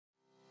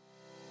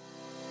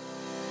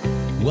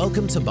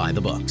Welcome to By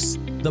the Books,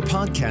 the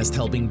podcast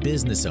helping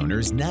business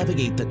owners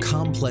navigate the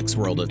complex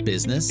world of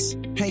business,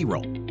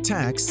 payroll,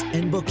 tax,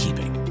 and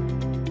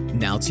bookkeeping.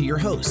 Now to your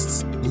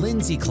hosts,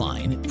 Lindsay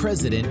Klein,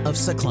 president of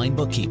Sakline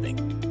Bookkeeping,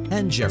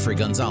 and Jeffrey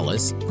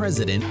Gonzalez,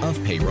 president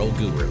of Payroll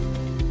Guru.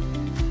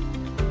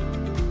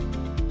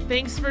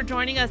 Thanks for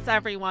joining us,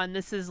 everyone.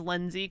 This is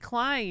Lindsay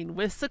Klein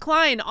with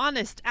Sakline,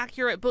 honest,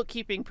 accurate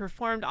bookkeeping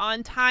performed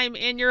on time,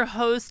 and your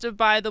host of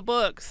By the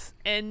Books.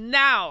 And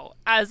now,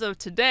 as of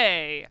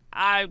today,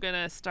 I'm going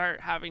to start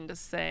having to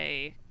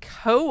say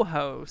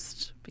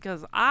co-host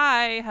because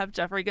I have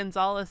Jeffrey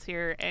Gonzalez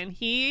here, and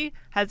he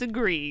has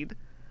agreed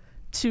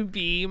to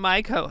be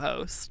my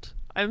co-host.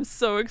 I'm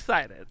so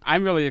excited.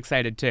 I'm really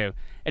excited, too.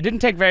 It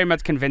didn't take very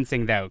much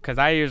convincing, though, because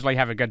I usually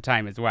have a good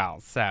time as well,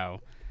 so...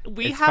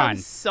 We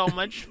have so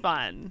much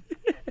fun.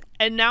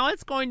 And now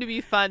it's going to be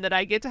fun that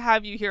I get to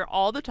have you here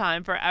all the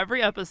time for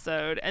every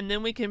episode, and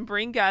then we can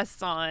bring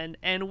guests on,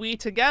 and we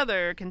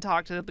together can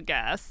talk to the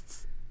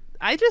guests.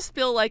 I just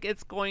feel like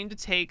it's going to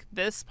take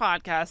this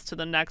podcast to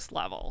the next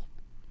level.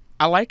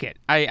 I like it.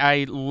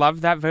 I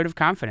love that vote of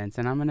confidence,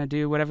 and I'm going to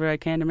do whatever I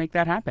can to make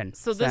that happen.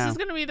 So this is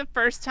going to be the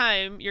first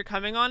time you're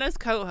coming on as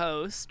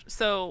co-host.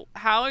 So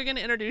how are you going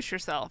to introduce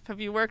yourself? Have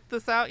you worked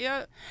this out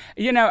yet?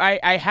 You know,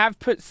 I have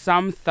put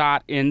some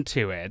thought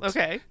into it.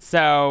 Okay.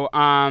 So,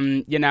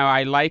 I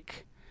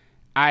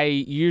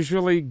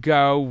usually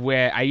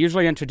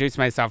introduce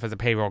myself as a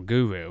payroll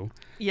guru.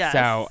 Yes.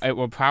 So it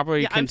will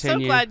probably continue.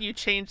 I'm so glad you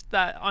changed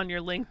that on your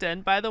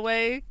LinkedIn, by the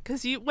way,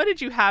 because what did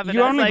you have it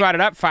You as, only brought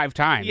it up 5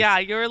 times. Yeah,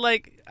 you were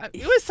like,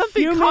 it was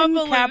something Human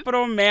convoluted.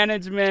 capital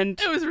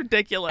management. It was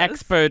ridiculous.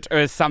 Expert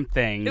or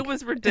something. It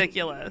was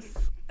ridiculous.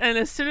 And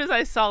as soon as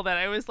I saw that,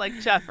 I was like,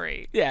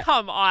 Jeffrey, yeah.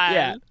 Come on.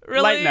 Yeah.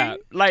 Really?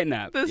 Lighten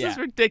up. This is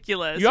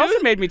ridiculous. You also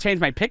made me change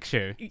my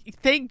picture.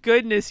 Thank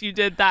goodness you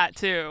did that,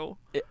 too.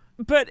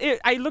 But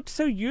I looked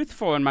so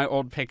youthful in my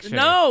old picture.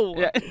 No,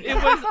 yeah. It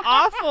was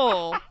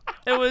awful.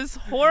 It was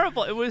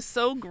horrible. It was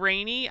so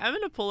grainy. I'm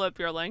going to pull up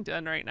your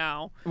LinkedIn right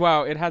now.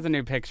 Well, it has a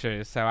new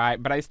picture,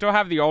 but I still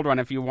have the old one.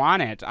 If you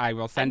want it, I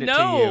will send it to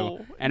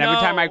you. And every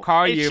time I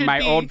call you,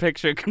 my old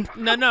picture can...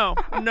 No.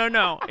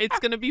 It's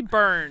going to be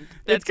burned.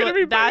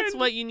 That's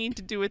what you need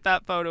to do with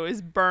that photo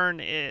is burn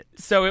it.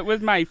 So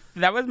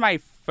that was my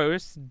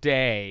first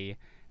day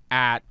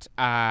at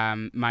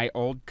my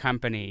old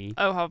company.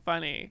 Oh, how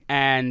funny.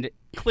 And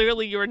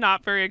clearly you were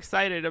not very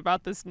excited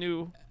about this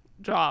new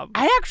job.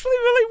 I actually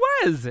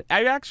really was.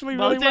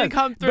 It didn't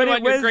come through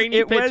on your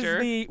grainy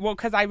picture.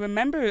 Because I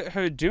remember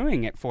her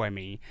doing it for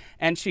me.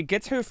 And she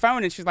gets her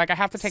phone and she's like, I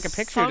have to take a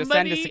picture to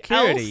send to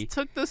security. Somebody else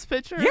took this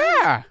picture?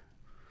 Yeah.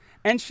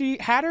 And she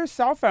had her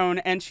cell phone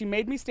and she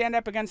made me stand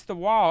up against the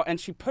wall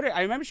and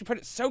I remember she put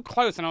it so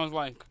close and I was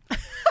like...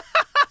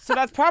 So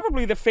that's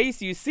probably the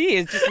face you see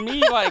is just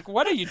me like,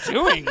 what are you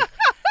doing?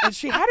 And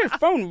she had her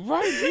phone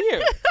right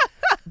here.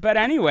 But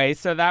anyway,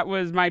 so that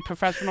was my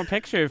professional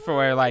picture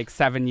for like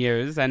 7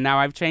 years, and now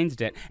I've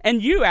changed it.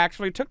 And you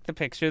actually took the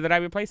picture that I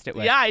replaced it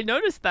with. Yeah, I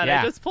noticed that.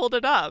 Yeah. I just pulled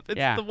it up.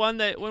 It's the one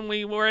that when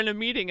we were in a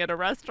meeting at a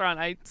restaurant,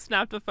 I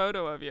snapped a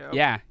photo of you.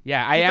 Yeah.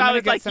 I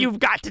was like, you've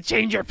got to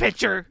change your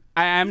picture.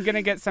 I am going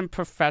to get some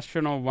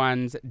professional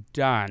ones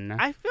done.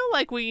 I feel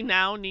like we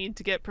now need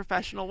to get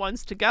professional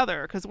ones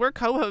together because we're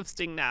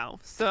co-hosting now.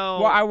 So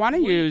well, I want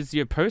to use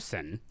your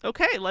person.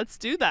 Okay, let's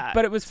do that.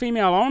 But it was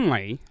female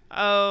only.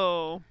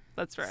 Oh,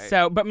 that's right.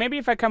 So, but maybe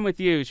if I come with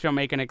you, she'll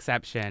make an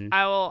exception.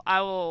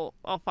 I'll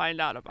find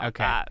out about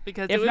that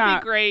because it would be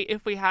great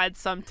if we had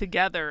some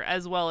together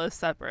as well as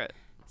separate.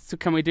 So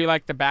can we do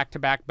like the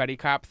back-to-back buddy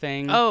cop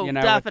thing? Oh,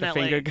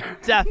 definitely. With the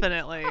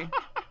finger...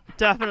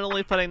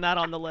 Definitely putting that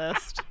on the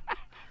list.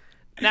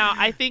 Now,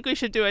 I think we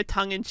should do a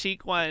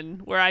tongue-in-cheek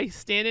one where I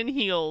stand in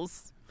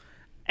heels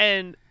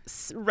and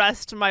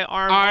rest my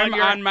arm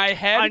on my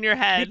head? On your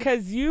head.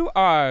 Because you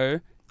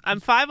are... I'm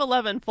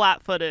 5'11",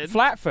 flat-footed.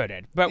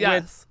 Flat-footed, but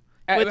yes.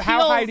 with how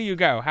heels, high do you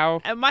go?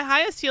 And my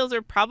highest heels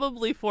are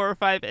probably 4 or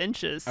 5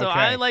 inches. So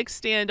I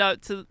stand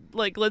up to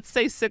let's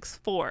say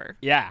 6'4".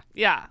 Yeah.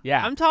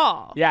 I'm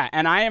tall. Yeah,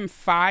 and I am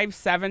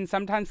 5'7",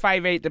 sometimes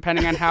 5'8",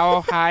 depending on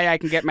how high I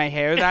can get my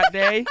hair that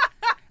day.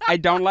 I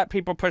don't let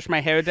people push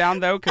my hair down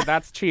though, because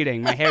that's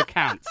cheating. My hair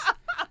counts.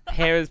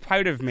 Hair is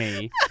part of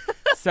me.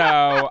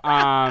 So, So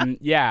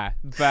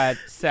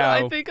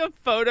I think a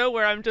photo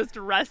where I'm just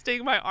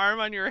resting my arm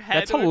on your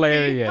head that's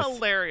hilarious. Would be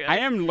hilarious. I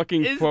am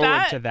looking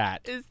forward to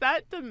that. Is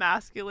that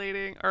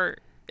demasculating or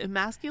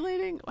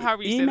emasculating?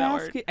 However you say that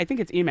word. I think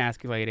it's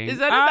emasculating. Is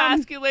that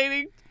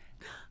emasculating?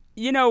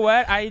 You know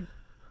what?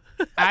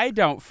 I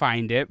don't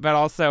find it, but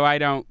also I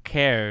don't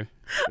care.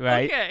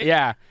 Right? Okay.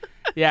 Yeah.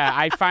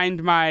 I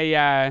find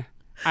my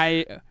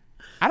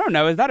I don't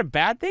know. Is that a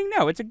bad thing?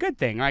 No, it's a good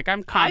thing. Like,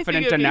 I'm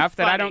confident enough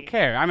that I don't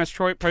care. I'm a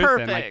short person.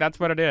 Perfect. Like, that's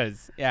what it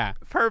is. Yeah.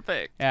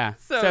 Perfect. Yeah.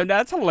 So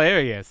that's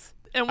hilarious.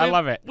 And I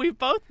love it. We've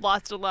both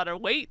lost a lot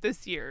of weight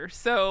this year,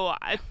 so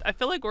I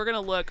feel like we're going to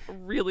look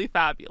really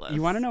fabulous.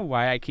 You want to know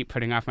why I keep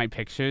putting off my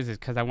pictures? Is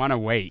because I want to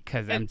wait,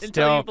 because I'm until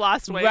still... you've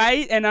lost weight?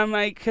 Right? And I'm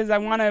like, because I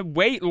want to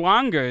wait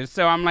longer,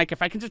 so I'm like,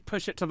 if I can just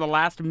push it to the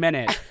last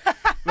minute,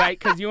 right?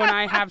 Because you and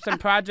I have some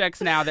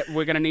projects now that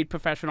we're going to need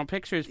professional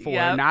pictures for,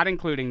 not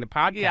including the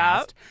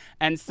podcast.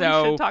 And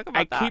so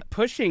I keep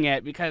pushing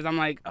it because I'm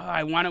like, oh,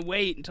 I want to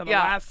wait until the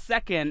last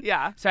second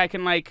so I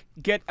can like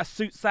get a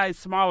suit size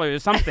smaller or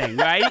something,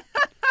 right?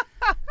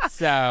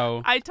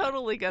 So I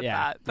totally get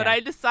that. But I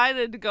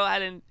decided to go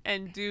ahead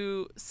and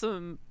do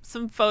some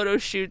photo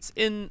shoots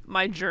in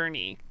my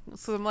journey.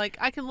 So I'm like,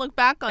 I can look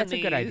back on these. That's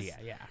a good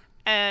idea,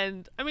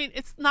 And, I mean,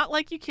 it's not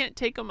like you can't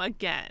take them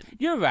again.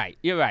 You're right.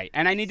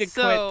 And I need to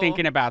quit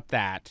thinking about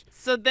that.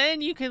 So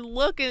then you can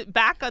look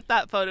back at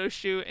that photo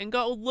shoot and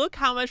go, look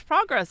how much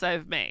progress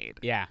I've made.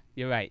 Yeah,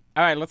 you're right.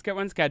 All right, let's get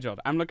one scheduled.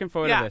 I'm looking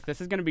forward to this.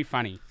 This is going to be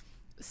funny.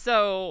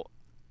 So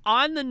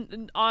on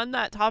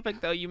that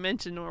topic, though, you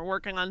mentioned we're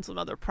working on some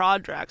other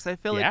projects. I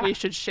feel like we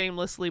should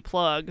shamelessly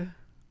plug.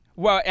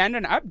 Well, and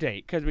an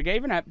update, because we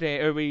gave an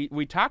update, or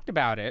we talked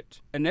about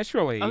it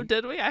initially. Oh,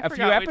 did we? A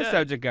few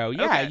episodes ago.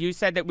 Yeah, okay. You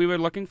said that we were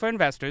looking for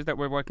investors, that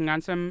we're working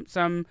on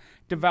some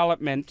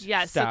development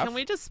stuff. So can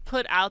we just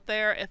put out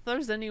there, if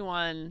there's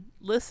anyone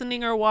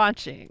listening or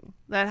watching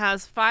that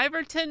has $5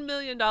 or $10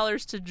 million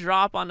to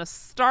drop on a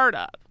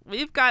startup,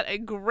 we've got a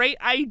great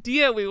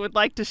idea we would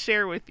like to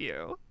share with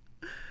you.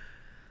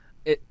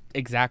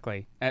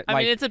 Exactly. I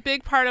mean, it's a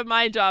big part of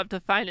my job to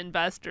find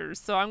investors,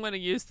 so I'm going to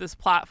use this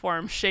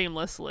platform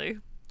shamelessly.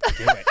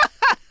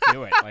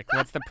 Do it. Like,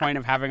 what's the point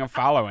of having a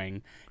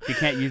following if you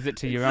can't use it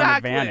to your own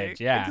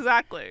advantage? Yeah.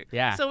 Exactly.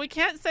 Yeah. So we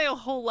can't say a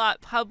whole lot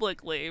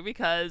publicly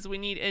because we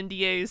need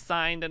NDAs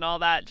signed and all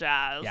that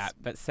jazz. Yeah,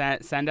 but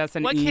send us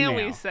an email. What can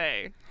we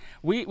say?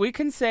 We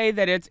can say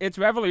that it's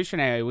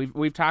revolutionary.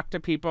 We've talked to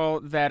people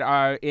that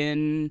are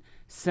in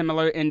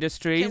similar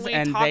industries, Can we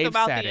and talk they've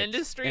about said the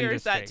industry, or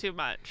is that too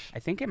much? I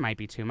think it might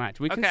be too much.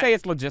 We can say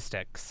it's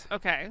logistics.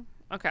 Okay.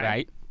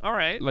 Right? All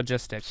right.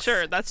 Logistics.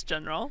 Sure, that's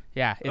general.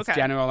 Yeah, it's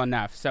general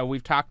enough. So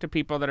we've talked to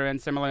people that are in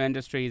similar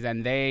industries,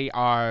 and they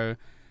are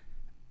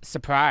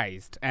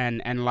surprised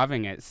and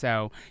loving it.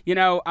 So,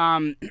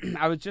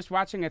 I was just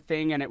watching a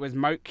thing, and it was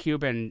Mark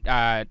Cuban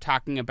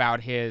talking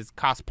about his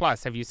Cost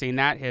Plus. Have you seen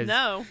that?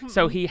 No.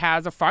 So he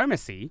has a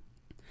pharmacy.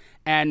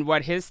 And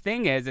what his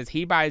thing is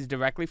he buys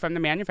directly from the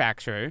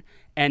manufacturer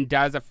and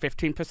does a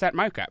 15%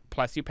 markup.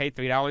 Plus you pay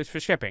 $3 for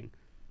shipping,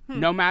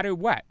 no matter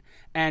what.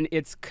 And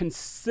it's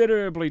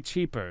considerably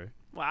cheaper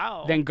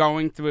than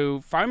going through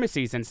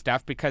pharmacies and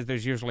stuff because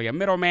there's usually a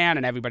middleman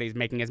and everybody's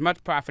making as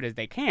much profit as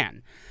they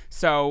can.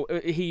 So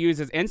he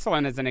uses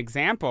insulin as an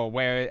example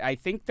where I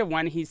think the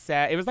one he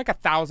said, it was like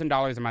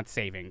 $1,000 a month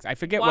savings. I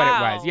forget what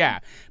it was. Yeah.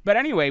 But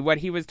anyway, what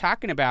he was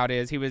talking about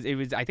is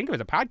I think it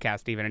was a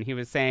podcast even, and he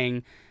was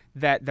saying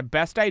that the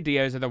best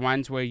ideas are the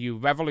ones where you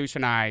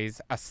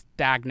revolutionize a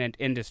stagnant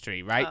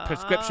industry, right?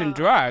 Prescription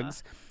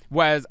drugs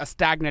was a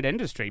stagnant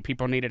industry.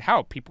 People needed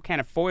help. People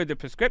can't afford the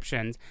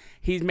prescriptions.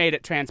 He's made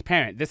it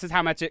transparent. This is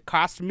how much it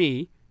cost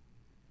me.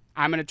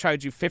 I'm going to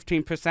charge you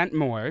 15%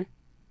 more.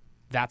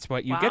 That's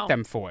what you get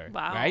them for,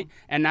 right?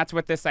 And that's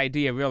what this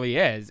idea really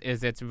is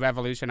it's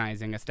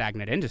revolutionizing a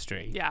stagnant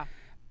industry. Yeah.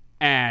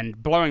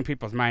 And blowing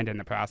people's mind in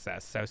the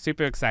process. So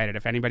super excited.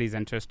 If anybody's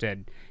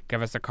interested,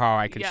 give us a call.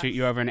 I can shoot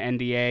you over an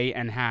NDA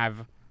and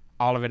have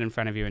all of it in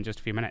front of you in just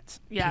a few minutes.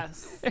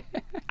 Yes.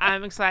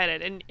 I'm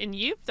excited. And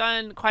you've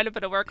done quite a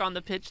bit of work on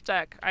the pitch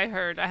deck, I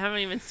heard. I haven't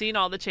even seen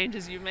all the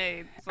changes you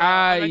made. So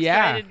I'm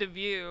excited to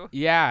view.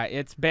 Yeah,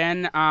 it's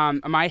been,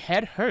 my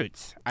head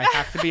hurts. I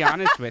have to be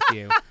honest with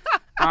you.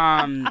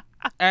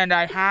 And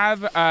I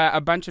have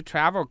a bunch of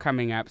travel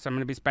coming up, so I'm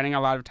going to be spending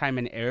a lot of time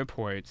in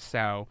airports.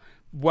 So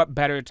what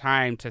better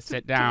time to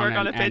sit down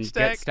and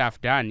get stuff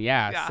done?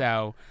 Yeah.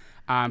 So,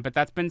 but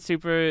that's been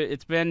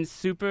it's been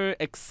super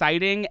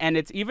exciting, and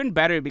it's even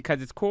better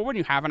because it's cool when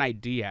you have an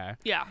idea.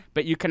 Yeah.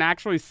 But you can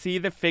actually see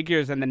the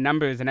figures and the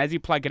numbers, and as you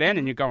plug it in,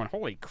 and you're going,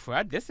 holy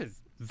crud, this is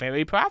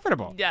very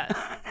profitable. Yes.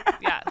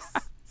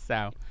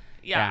 So.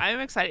 Yeah, I'm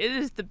excited. It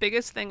is the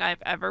biggest thing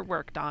I've ever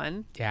worked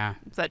on. Yeah.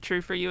 Is that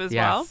true for you as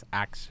well? Yes,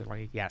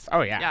 actually, yes.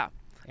 Oh, yeah. Yeah.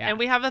 And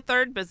we have a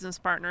third business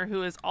partner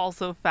who is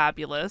also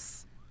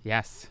fabulous.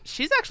 Yes.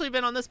 She's actually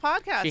been on this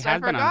podcast. She has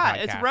been on the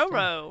podcast. It's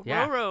Roro.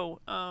 Yeah.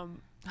 Roro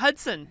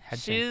Hudson.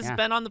 She's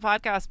been on the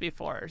podcast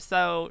before.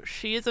 So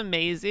she is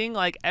amazing.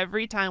 Like,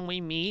 every time we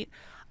meet,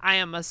 I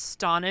am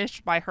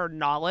astonished by her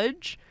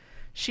knowledge.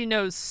 She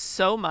knows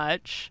so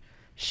much.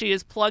 She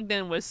is plugged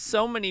in with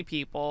so many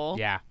people.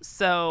 Yeah.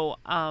 So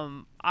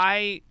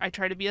I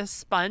try to be a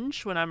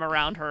sponge when I'm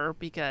around her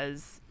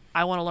because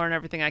I want to learn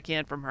everything I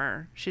can from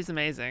her. She's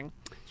amazing.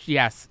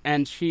 Yes,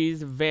 and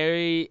she's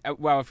very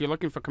well. If you're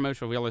looking for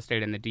commercial real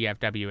estate in the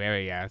DFW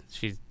area,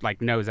 she's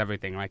knows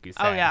everything, like you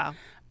said. Oh yeah.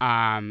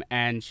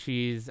 And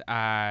she's no,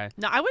 I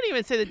wouldn't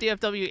even say the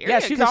DFW area. Yeah,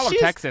 she's all of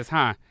Texas,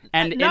 huh?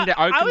 And into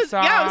Arkansas.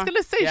 I was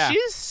gonna say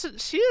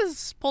she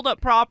has pulled up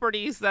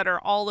properties that are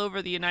all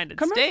over the United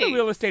States. Commercial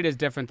real estate is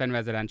different than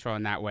residential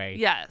in that way.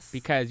 Yes.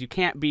 Because you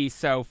can't be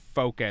so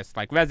focused.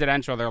 Like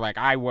residential, they're like,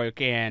 I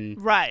work in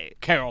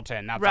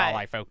Carrollton. That's all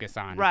I focus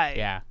on. Right.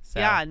 Yeah. So.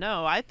 Yeah.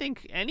 No, I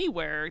think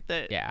anywhere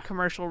that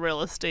commercial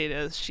real estate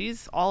is,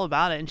 she's all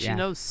about it, and she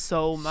knows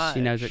so much.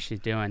 She knows what she's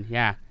doing.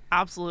 Yeah.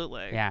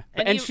 Absolutely. Yeah.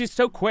 And she's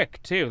so quick,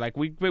 too. Like,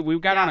 we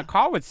got on a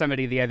call with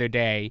somebody the other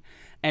day,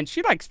 and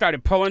she, like,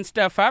 started pulling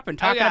stuff up and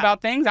talking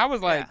about things. I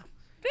was like,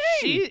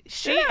 dang.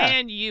 She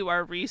and you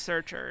are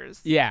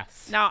researchers.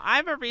 Yes. Now,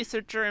 I'm a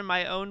researcher in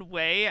my own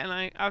way,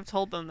 and I've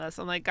told them this.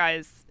 I'm like,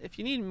 guys, if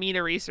you need me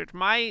to research,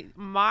 my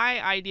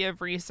idea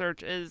of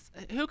research is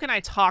who can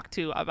I talk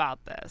to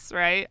about this,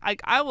 right?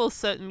 Like, I will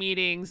set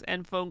meetings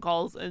and phone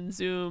calls and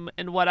Zoom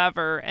and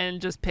whatever and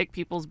just pick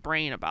people's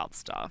brain about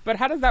stuff. But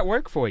how does that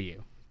work for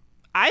you?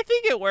 I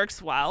think it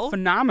works well.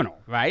 Phenomenal,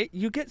 right?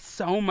 You get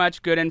so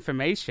much good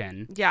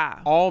information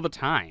all the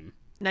time.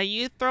 Now,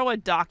 you throw a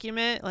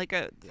document, like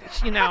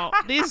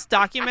these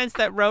documents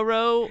that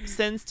Roro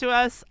sends to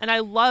us, and I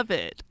love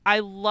it. I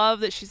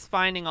love that she's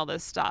finding all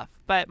this stuff,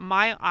 but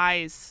my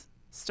eyes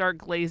start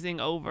glazing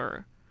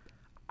over.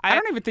 I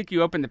don't even think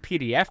you open the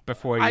PDF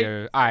before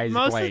your eyes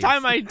most glaze. Most of the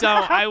time I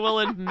don't, I will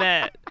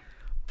admit.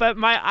 But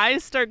my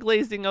eyes start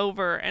glazing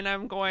over, and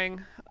I'm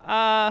going...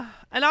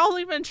 and I'll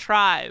even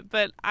try,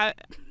 but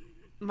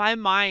my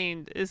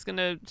mind is going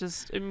to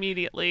just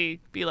immediately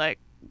be like,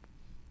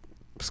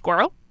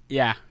 squirrel?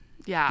 Yeah.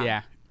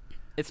 Yeah.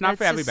 It's not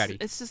for everybody.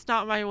 It's just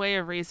not my way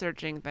of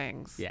researching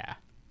things. Yeah.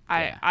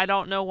 I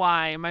don't know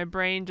why. My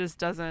brain just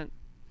doesn't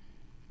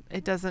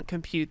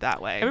compute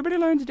that way. Everybody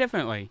learns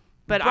differently.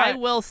 But I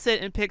will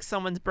sit and pick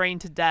someone's brain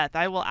to death.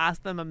 I will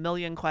ask them a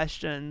million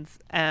questions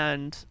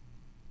and,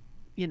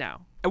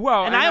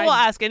 Well, and I will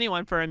ask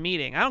anyone for a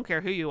meeting. I don't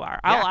care who you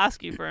are. I'll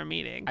ask you for a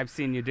meeting. I've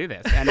seen you do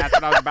this. And that's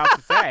what I was about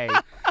to say,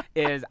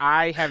 is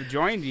I have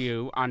joined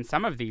you on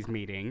some of these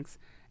meetings.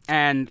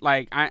 And,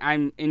 like,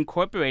 I'm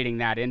incorporating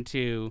that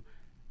into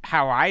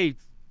how I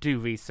do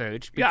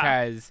research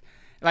because,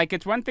 like,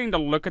 it's one thing to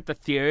look at the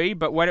theory,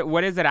 but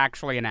what is it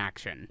actually in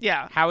action?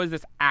 Yeah. How is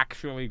this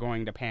actually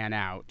going to pan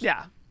out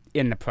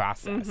in the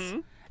process? Mm-hmm.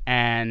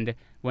 And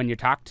when you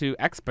talk to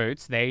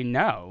experts, they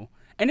know.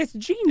 And it's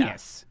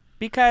genius.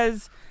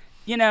 Because,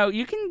 you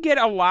can get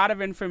a lot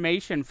of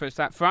information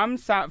from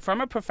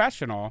a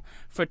professional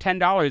for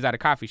 $10 at a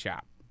coffee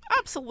shop.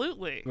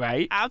 Absolutely.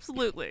 Right?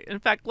 Absolutely. In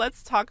fact,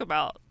 let's talk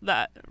about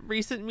that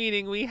recent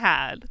meeting we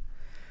had.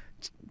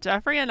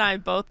 Jeffrey and I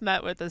both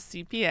met with a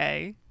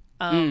CPA.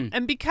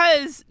 And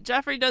because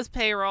Jeffrey does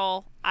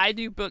payroll, I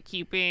do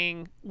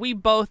bookkeeping, we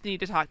both need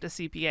to talk to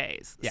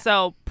CPAs. Yeah.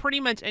 So pretty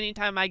much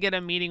anytime I get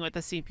a meeting with a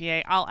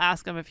CPA, I'll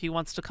ask him if he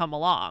wants to come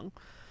along.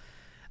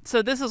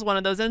 So this is one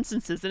of those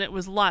instances, and it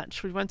was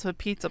lunch. We went to a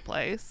pizza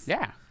place.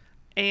 Yeah.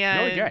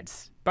 And really good.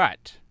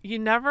 But you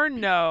never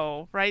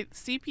know, right?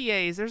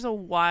 CPAs, there's a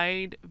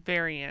wide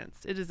variance.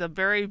 It is a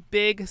very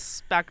big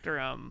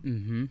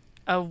spectrum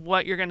of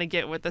what you're going to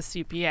get with a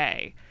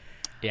CPA.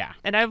 Yeah.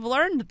 And I've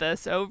learned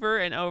this over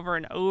and over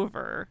and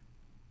over.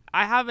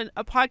 I have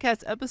a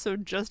podcast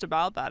episode just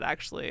about that,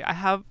 actually. I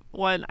have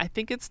one, I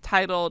think it's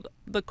titled,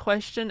 The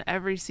Question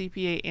Every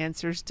CPA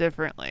Answers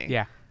Differently.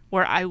 Yeah.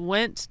 Where I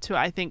went to,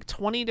 I think,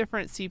 20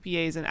 different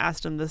CPAs and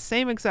asked them the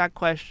same exact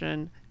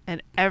question,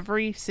 and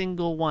every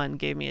single one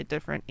gave me a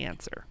different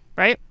answer,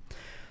 right?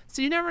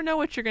 So you never know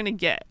what you're going to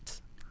get.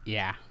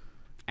 Yeah.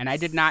 And I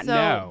did not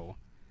know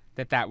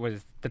that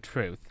was the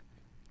truth.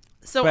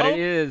 But it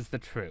is the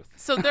truth.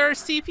 So there are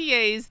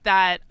CPAs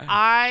that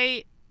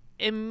I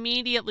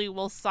immediately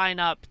will sign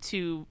up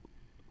to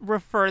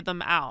refer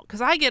them out. Because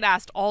I get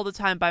asked all the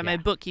time by my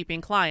bookkeeping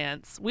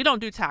clients. We don't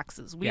do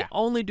taxes. We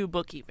only do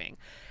bookkeeping.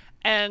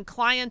 And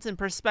clients and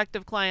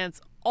prospective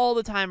clients all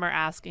the time are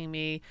asking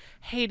me,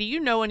 hey, do you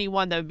know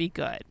anyone that would be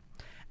good?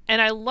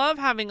 And I love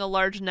having a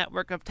large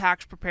network of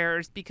tax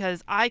preparers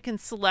because I can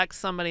select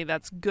somebody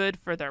that's good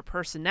for their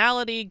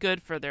personality, good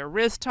for their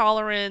risk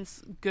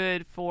tolerance,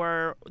 good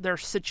for their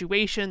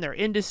situation, their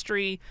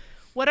industry,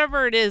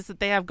 whatever it is that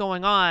they have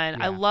going on.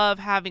 Yeah. I love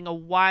having a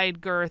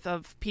wide girth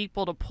of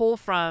people to pull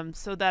from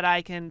so that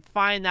I can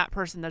find that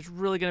person that's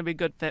really going to be a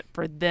good fit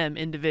for them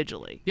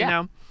individually, you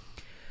know?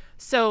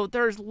 So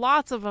there's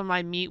lots of them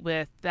I meet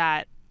with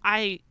that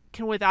I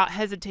can, without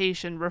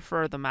hesitation,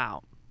 refer them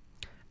out.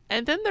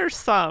 And then there's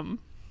some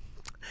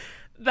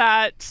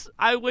that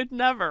I would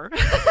never.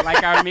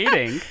 Like our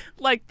meeting.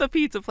 Like the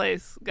pizza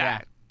place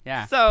guy.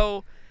 Yeah.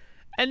 So,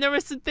 and there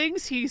were some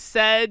things he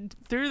said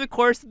through the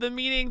course of the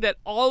meeting that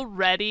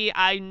already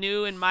I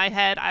knew in my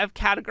head. I've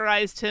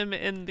categorized him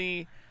in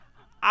the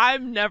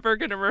I'm never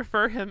going to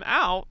refer him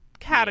out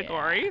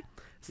category. Yeah.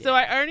 So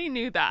I already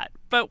knew that.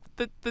 But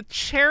the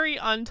cherry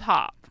on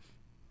top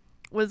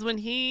was when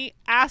he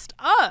asked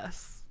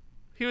us.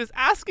 He was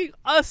asking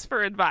us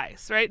for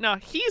advice, right? Now,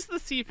 he's the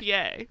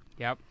CPA.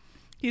 Yep.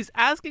 He's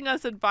asking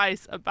us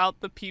advice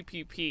about the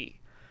PPP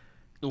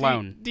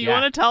loan. Do you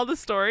want to tell the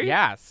story?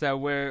 Yeah. So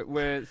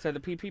so the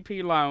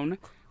PPP loan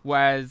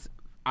was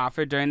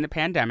offered during the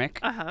pandemic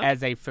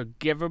as a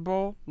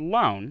forgivable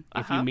loan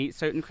if you meet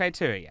certain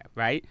criteria,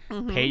 right?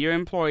 Mm-hmm. Pay your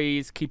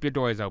employees, keep your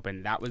doors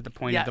open. That was the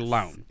point of the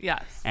loan.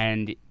 Yes.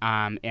 And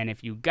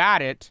if you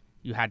got it,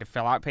 you had to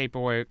fill out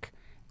paperwork,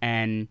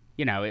 and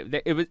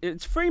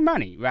it's free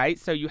money, right?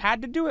 So you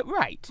had to do it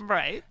right.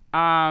 Right.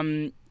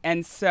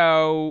 And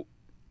so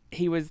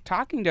he was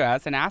talking to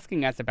us and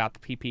asking us about the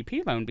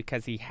PPP loan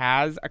because he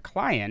has a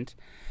client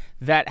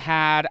that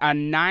had a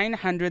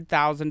 $900,000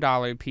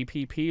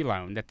 PPP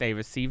loan that they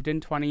received in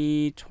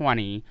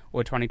 2020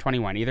 or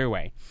 2021, either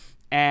way.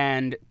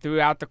 And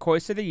throughout the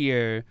course of the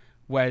year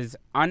was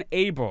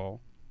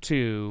unable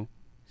to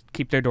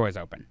keep their doors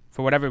open.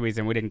 For whatever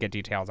reason, we didn't get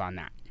details on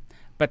that.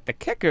 But the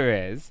kicker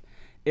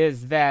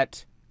is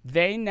that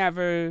they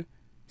never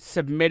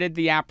submitted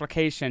the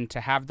application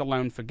to have the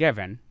loan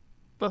forgiven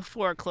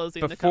before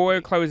closing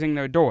closing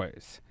their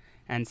doors.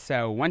 And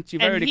so once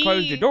you've already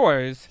closed your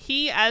doors...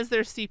 He, as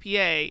their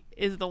CPA,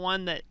 is the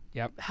one that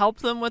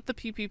helped them with the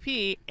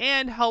PPP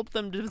and helped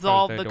them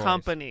dissolve the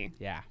company.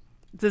 Yeah.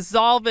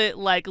 Dissolve it,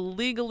 like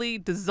legally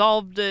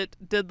dissolved it,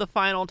 did the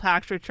final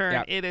tax return.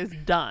 Yep. It is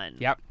done.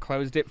 Yep,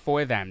 closed it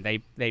for them.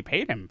 They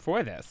paid him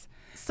for this.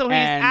 So he's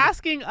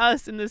asking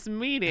us in this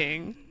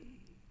meeting,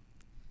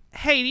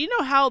 hey, do you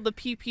know how the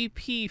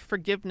PPP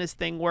forgiveness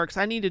thing works?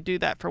 I need to do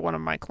that for one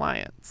of my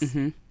clients.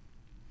 Mm-hmm.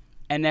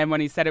 And then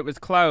when he said it was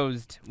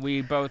closed,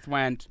 we both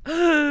went,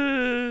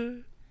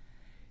 you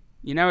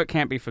know it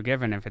can't be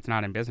forgiven if it's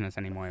not in business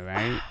anymore,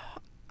 right?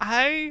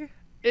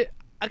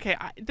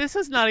 This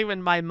is not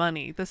even my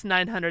money, this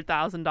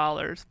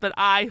 $900,000, but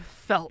I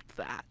felt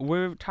that.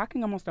 We're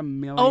talking almost $1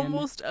 million.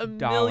 Almost $1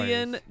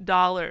 million.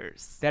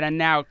 That a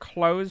now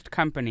closed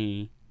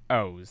company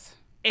owes.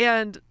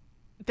 And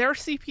their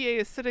CPA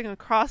is sitting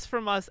across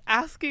from us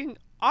asking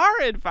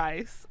our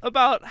advice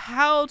about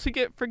how to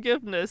get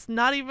forgiveness,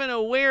 not even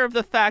aware of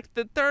the fact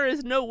that there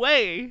is no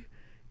way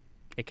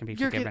it can be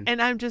forgiven. And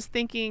I'm just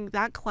thinking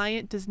that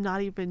client does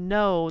not even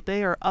know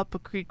they are up a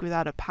creek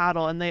without a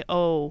paddle and they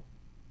owe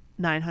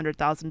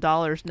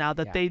 $900,000 now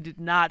that they did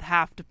not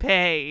have to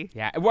pay.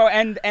 Yeah. Well,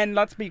 and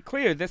let's be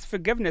clear, this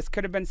forgiveness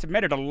could have been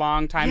submitted a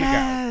long time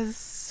ago.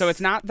 So it's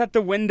not that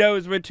the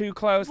windows were too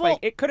close. Well, like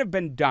it could have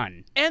been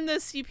done. And the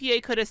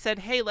CPA could have said,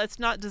 "Hey, let's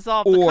not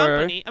dissolve the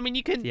company." I mean,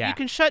 you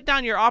can shut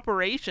down your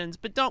operations,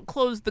 but don't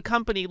close the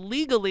company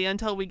legally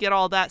until we get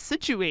all that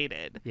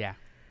situated. Yeah.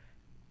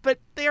 But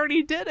they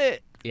already did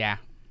it. Yeah.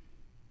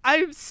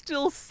 I'm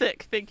still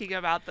sick thinking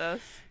about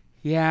this.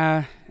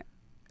 Yeah.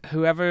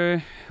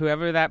 Whoever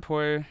that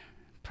poor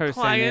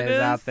person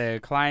is out there,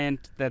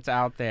 client that's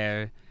out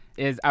there,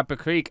 is up a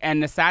creek.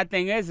 And the sad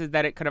thing is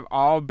that it could have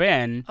all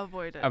been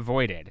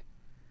avoided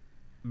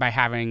by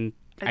having,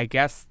 I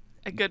guess,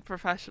 a good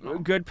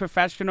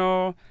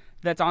professional.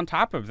 That's on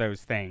top of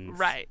those things.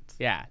 Right.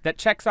 Yeah, that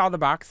checks all the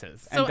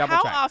boxes and double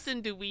checks. So how often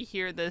do we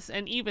hear this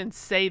and even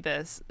say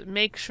this?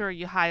 Make sure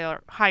you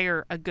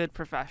hire a good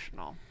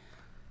professional.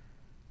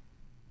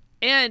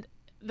 And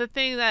the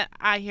thing that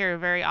I hear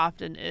very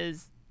often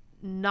is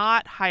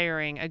not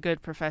hiring a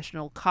good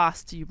professional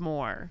costs you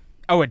more.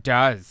 Oh, it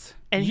does.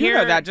 And you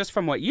know that just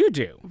from what you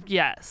do.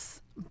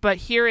 Yes. But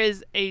here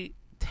is a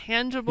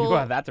tangible,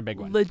 that's a big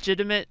one.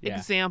 Legitimate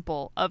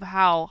example of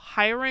how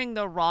hiring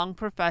the wrong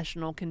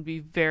professional can be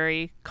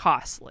very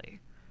costly.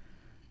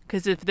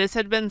 Because if this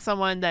had been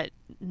someone that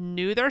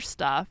knew their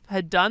stuff,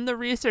 had done the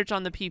research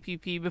on the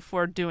PPP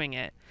before doing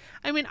it.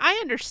 I mean, I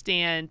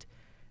understand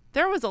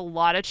there was a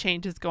lot of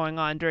changes going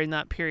on during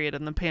that period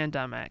in the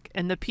pandemic,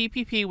 and the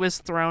PPP was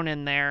thrown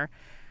in there.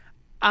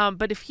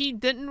 But if he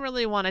didn't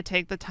really want to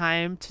take the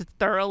time to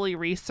thoroughly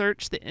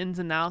research the ins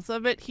and outs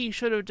of it, he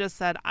should have just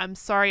said, I'm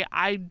sorry,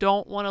 I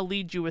don't want to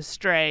lead you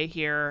astray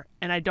here,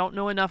 and I don't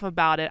know enough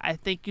about it. I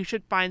think you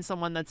should find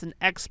someone that's an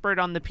expert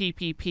on the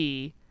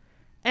PPP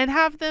and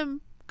have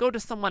them go to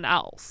someone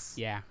else.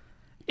 Yeah.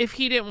 If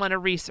he didn't want to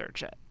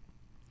research it.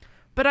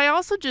 But I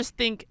also just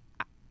think,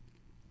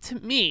 to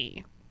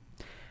me,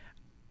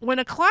 when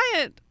a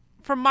client,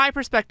 from my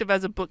perspective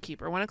as a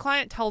bookkeeper, when a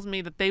client tells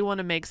me that they want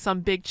to make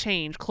some big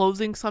change,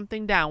 closing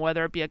something down,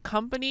 whether it be a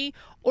company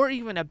or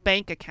even a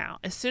bank account,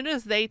 as soon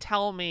as they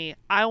tell me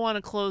I want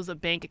to close a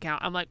bank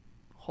account, I'm like,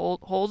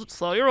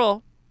 slow your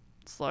roll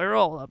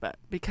a little bit,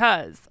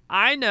 because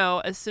I know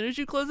as soon as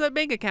you close that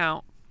bank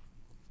account,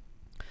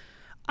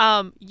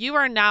 you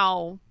are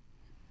now,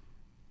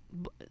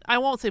 I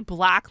won't say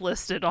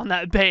blacklisted on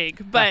that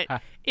bank, but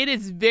it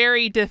is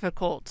very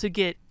difficult to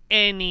get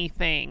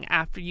anything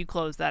after you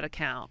close that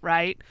account,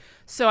 right?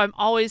 So I'm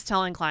always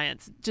telling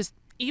clients, just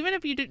even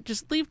if you do,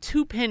 just leave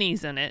 2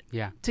 pennies in it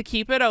to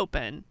keep it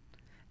open,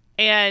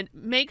 and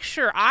make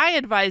sure, I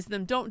advise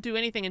them, don't do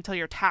anything until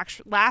your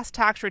last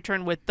tax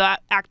return with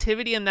that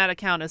activity in that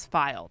account is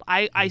filed.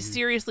 I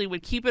seriously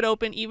would keep it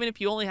open even if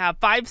you only have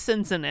 5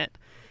 cents in it.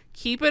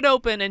 Keep it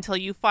open until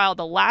you file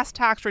the last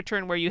tax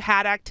return where you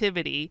had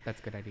activity. That's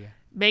a good idea.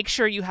 Make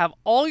sure you have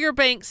all your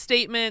bank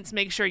statements.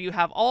 Make sure you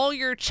have all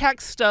your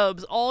check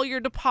stubs, all your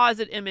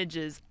deposit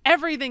images,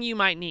 everything you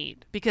might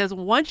need. Because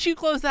once you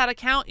close that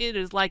account, it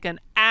is like an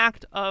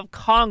act of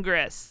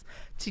Congress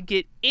to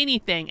get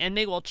anything, and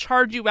they will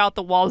charge you out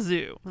the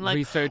wazoo. Like,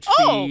 research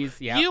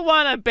fees. Yep. You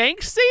want a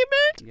bank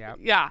statement? Yep.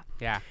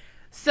 Yeah.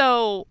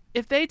 So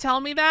if they tell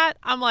me that,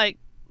 I'm like,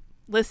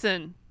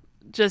 listen,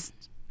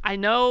 I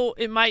know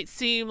it might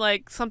seem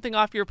like something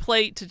off your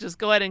plate to just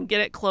go ahead and get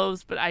it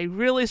closed, but I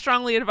really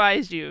strongly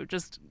advise you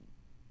just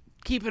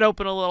keep it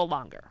open a little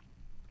longer.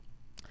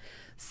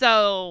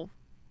 So,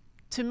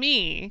 to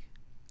me,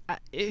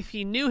 if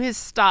he knew his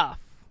stuff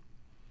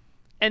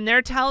and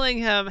they're telling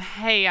him,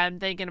 hey, I'm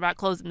thinking about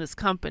closing this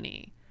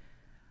company,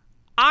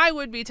 I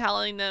would be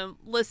telling them,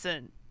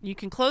 listen, you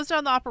can close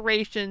down the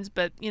operations,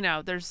 but,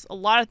 there's a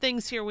lot of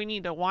things here we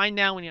need to wind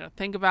down. We need to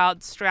think about,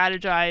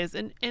 strategize.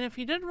 And if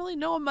you didn't really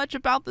know much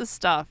about this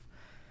stuff,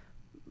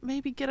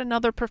 maybe get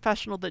another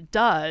professional that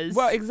does.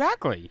 Well,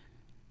 exactly.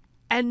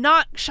 And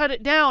not shut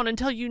it down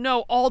until you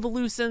know all the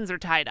loose ends are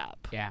tied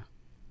up. Yeah.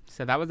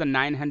 So that was a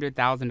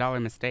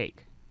 $900,000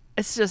 mistake.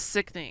 It's just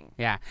sickening.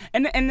 Yeah.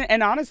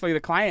 And honestly,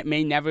 the client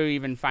may never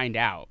even find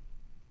out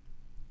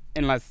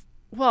unless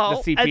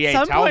well, the CPA at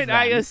some tells point, them.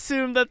 I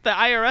assume that the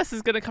IRS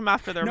is going to come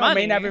after their money. No,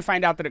 may never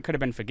find out that it could have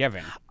been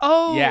forgiven.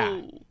 Oh.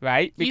 Yeah.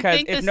 Right? Because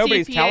you think if the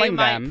nobody's CPA telling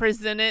might them.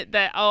 present it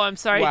that, oh, I'm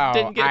sorry, Well,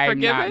 didn't get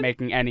forgiven? I'm not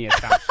making any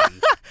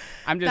assumptions.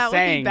 I'm just that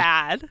saying. would be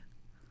bad.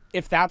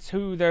 If that's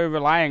who they're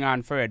relying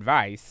on for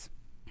advice,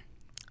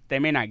 they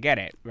may not get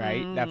it,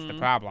 right? That's the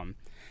problem.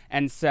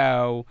 And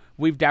so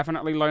we've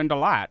definitely learned a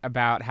lot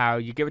about how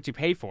you get what you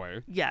pay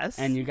for. Yes.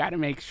 And you got to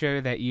make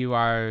sure that you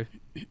are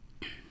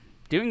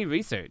doing your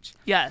research.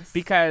 Yes.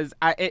 Because,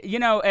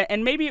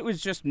 and maybe it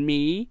was just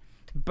me,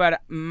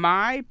 but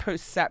my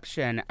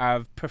perception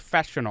of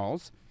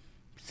professionals,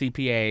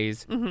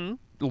 CPAs,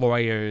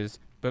 lawyers,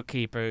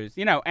 bookkeepers,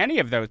 any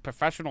of those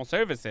professional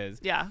services,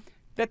 yeah,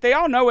 that they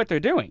all know what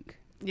they're doing.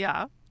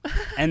 Yeah.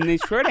 And the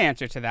short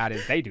answer to that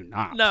is they do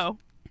not. No.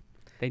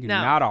 They do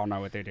not all know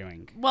what they're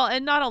doing. Well,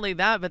 and not only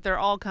that, but they're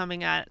all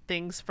coming at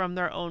things from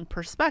their own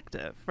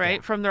perspective, right?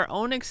 Yeah. From their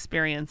own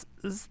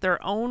experiences,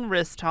 their own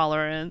risk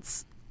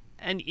tolerance.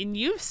 And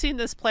you've seen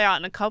this play out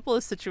in a couple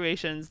of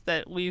situations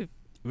that we've...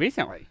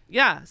 Recently.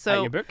 Yeah. So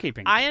at your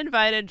bookkeeping. I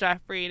invited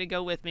Jeffrey to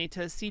go with me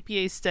to a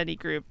CPA study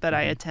group that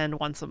I attend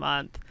once a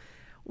month.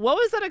 What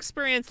was that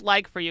experience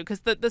like for you?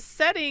 Because the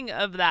setting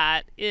of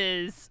that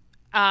is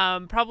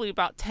probably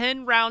about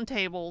 10 round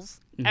tables.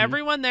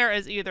 Everyone there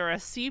is either a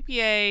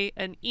CPA,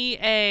 an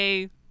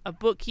EA, a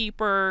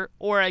bookkeeper,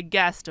 or a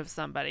guest of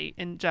somebody.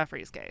 In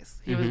Jeffrey's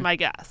case, he was my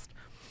guest.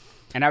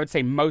 And I would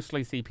say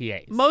mostly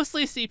CPAs.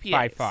 Mostly CPAs.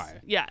 By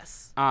far.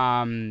 Yes.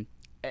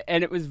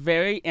 And it was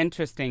very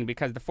interesting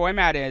because the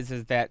format is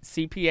that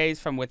CPAs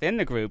from within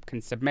the group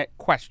can submit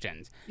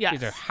questions. Yes.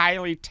 These are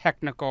highly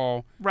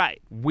technical,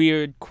 right,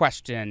 weird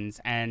questions,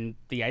 and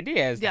the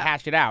idea is to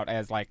hash it out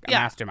as like a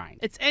mastermind.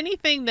 It's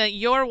anything that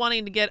you're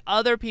wanting to get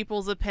other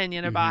people's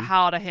opinion about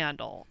how to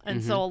handle.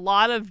 And so a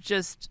lot of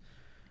just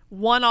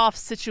one-off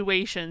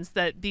situations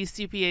that these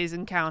CPAs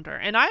encounter.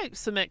 And I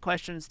submit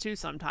questions too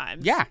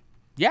sometimes. Yeah.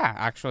 Yeah,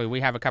 actually, we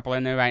have a couple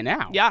in there right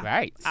now. Yeah,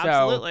 right.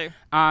 Absolutely.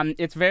 So,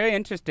 it's very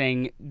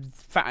interesting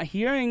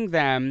hearing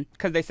them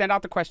because they send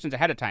out the questions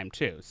ahead of time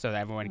too, so that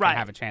everyone can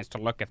have a chance to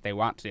look if they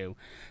want to.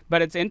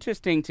 But it's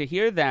interesting to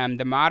hear them.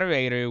 The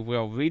moderator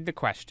will read the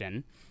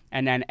question,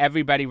 and then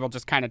everybody will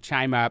just kind of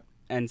chime up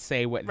and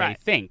say what they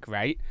think,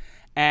 right?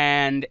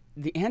 And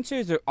the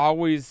answers are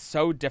always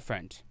so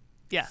different.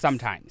 Yes.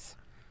 Sometimes.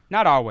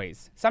 Not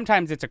always.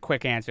 Sometimes it's a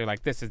quick answer,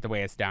 like this is the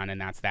way it's done,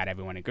 and that's that.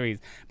 Everyone agrees.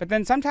 But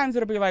then sometimes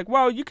it'll be like,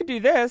 well, you could do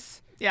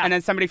this. Yeah. And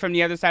then somebody from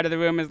the other side of the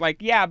room is like,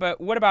 yeah,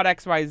 but what about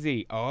X, Y,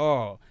 Z?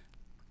 Oh,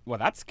 well,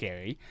 that's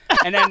scary.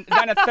 And then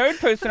a third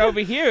person over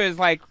here is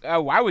like,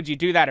 why would you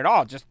do that at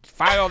all? Just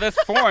file this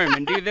form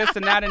and do this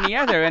and that and the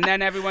other. And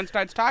then everyone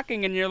starts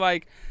talking, and you're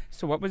like,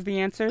 so what was the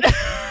answer?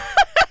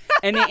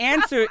 And the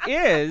answer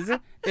is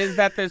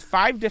that there's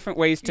 5 different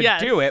ways to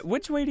do it.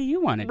 Which way do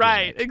you want to do it?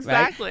 Right,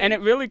 exactly. Right? And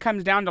it really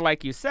comes down to,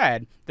 like you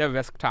said, the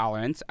risk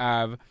tolerance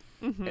of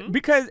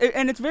because,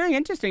 and it's very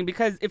interesting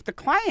because if the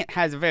client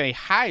has a very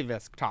high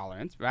risk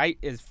tolerance, right,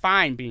 is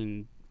fine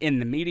being in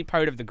the meaty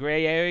part of the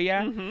gray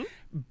area,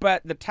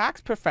 but the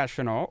tax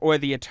professional or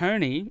the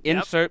attorney,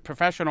 insert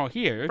professional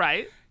here,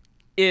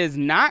 is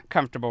not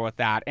comfortable with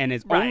that and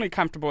is only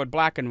comfortable with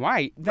black and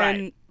white,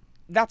 then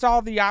that's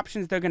all the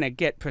options they're going to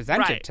get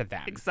presented to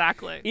them.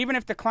 Exactly. Even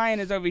if the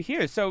client is over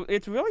here. So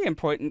it's really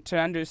important to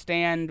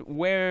understand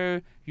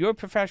where your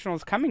professional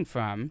is coming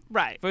from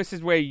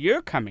versus where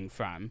you're coming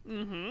from.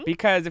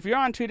 Because if you're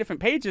on 2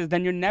 different pages,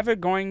 then you're never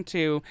going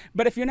to.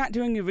 But if you're not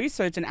doing your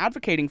research and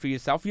advocating for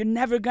yourself, you're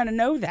never going to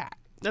know that.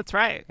 That's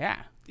right.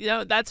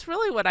 Yeah. That's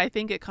really what I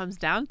think it comes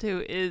down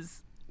to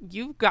is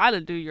you've got to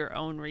do your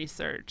own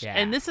research. Yeah.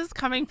 And this is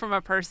coming from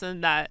a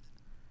person that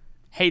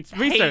hates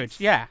research.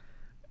 Yeah.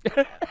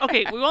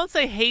 Okay, we won't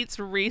say hates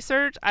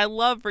research. I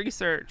love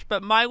research,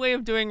 but my way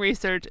of doing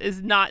research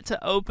is not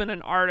to open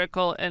an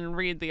article and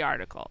read the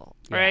article,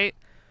 right?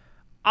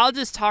 I'll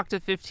just talk to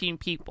 15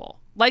 people.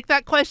 Like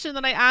that question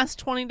that I asked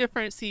 20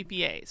 different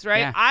CPAs,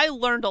 right? Yeah. I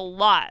learned a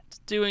lot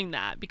doing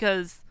that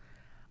because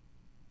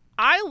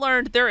I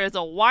learned there is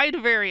a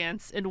wide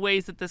variance in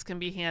ways that this can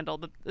be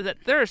handled, that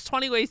there's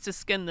 20 ways to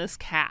skin this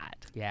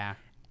cat. Yeah.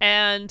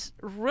 And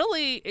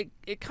really,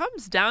 it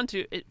comes down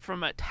to it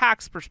from a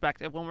tax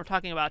perspective when we're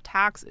talking about a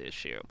tax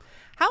issue.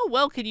 How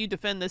well can you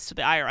defend this to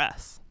the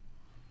IRS?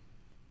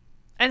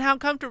 And how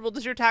comfortable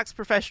does your tax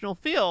professional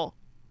feel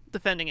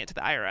defending it to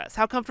the IRS?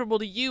 How comfortable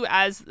do you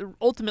as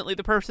ultimately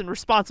the person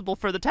responsible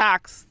for the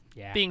tax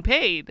being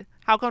paid.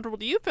 How comfortable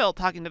do you feel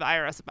talking to the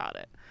IRS about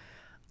it?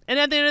 And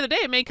at the end of the day,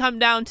 it may come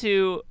down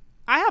to,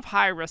 I have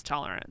high risk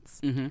tolerance.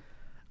 Mm-hmm.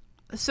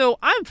 So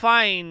I'm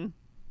fine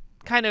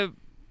kind of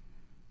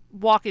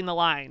walking the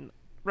line,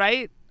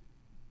 right?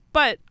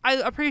 But I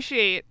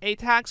appreciate a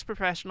tax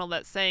professional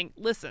that's saying,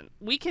 listen,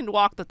 we can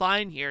walk the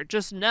line here.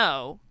 Just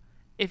know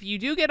if you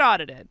do get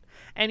audited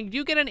and you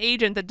do get an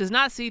agent that does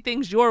not see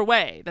things your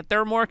way, that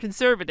they're more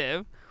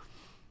conservative,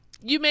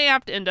 you may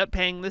have to end up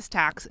paying this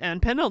tax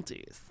and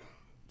penalties.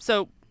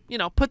 So,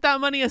 put that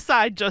money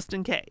aside just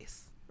in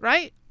case,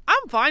 right?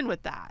 I'm fine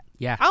with that.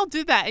 Yeah. I'll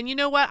do that. And you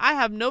know what? I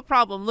have no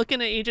problem looking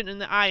an agent in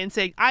the eye and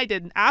saying, I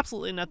did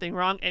absolutely nothing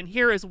wrong, and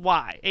here is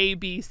why, A,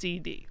 B, C,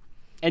 D.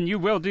 And you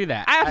will do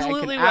that.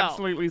 Absolutely I will. can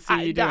absolutely see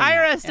you doing the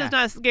IRS that. does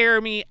not scare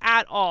me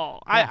at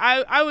all.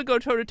 Yeah. I would go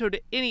toe-to-toe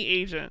to any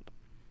agent.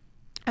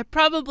 I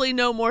probably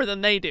know more than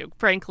they do,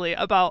 frankly,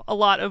 about a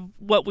lot of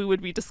what we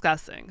would be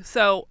discussing.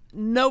 So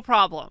no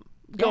problem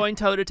going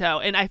toe-to-toe.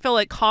 And I feel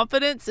like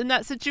confidence in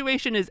that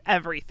situation is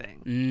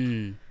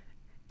everything.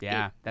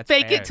 Yeah, that's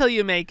Fake fair. it till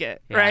you make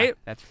it, Yeah, right?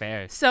 That's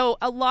fair. So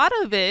a lot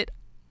of it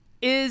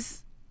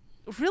is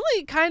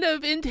really kind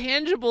of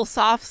intangible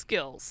soft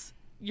skills.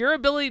 Your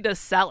ability to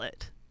sell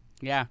it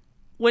Yeah,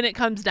 when it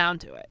comes down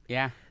to it.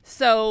 yeah.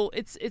 So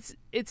it's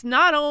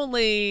not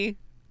only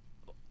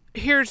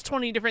here's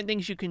 20 different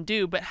things you can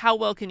do, but how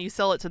well can you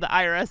sell it to the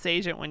IRS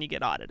agent when you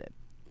get audited?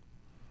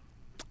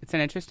 It's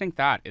an interesting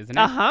thought, isn't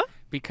it? Uh-huh.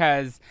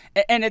 Because,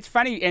 and it's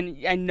funny, and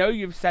I know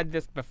you've said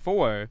this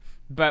before,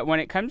 but when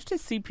it comes to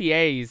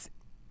CPAs,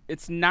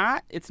 it's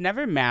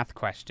never math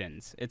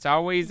questions. It's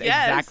always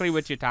Yes. exactly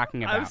what you're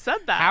talking about. I've said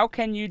that. How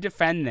can you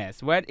defend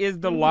this? What is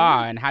the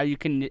law, and how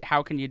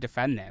can you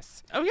defend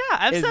this? Oh, yeah.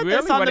 I've Is said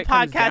really this on what the it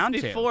comes down podcast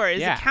to. before.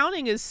 Is Yeah.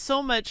 accounting is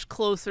so much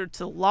closer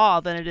to law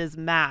than it is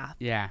math.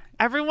 Yeah.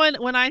 Everyone,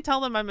 when I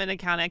tell them I'm in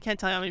accounting, I can't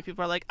tell you how many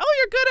people are like, oh,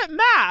 you're good at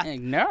math.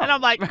 No. And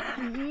I'm like,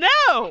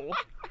 no.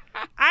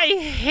 I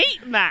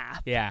hate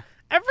math. Yeah.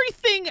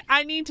 Everything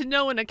I need to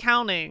know in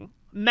accounting,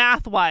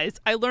 math-wise,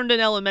 I learned in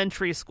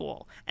elementary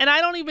school. And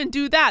I don't even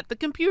do that. The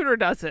computer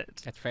does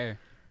it. That's fair.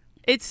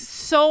 It's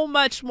so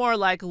much more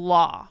like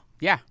law.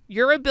 Yeah.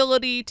 Your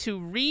ability to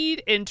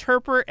read,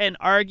 interpret, and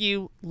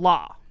argue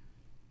law.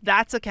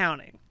 That's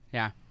accounting.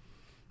 Yeah.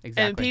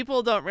 Exactly. And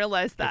people don't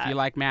realize that. If you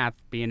like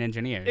math, be an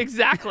engineer.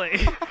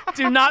 Exactly.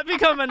 Do not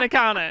become an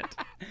accountant.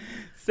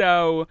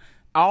 So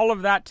all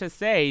of that to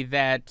say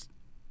that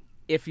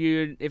if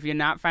you're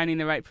not finding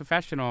the right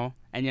professional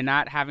and you're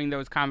not having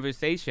those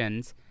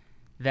conversations,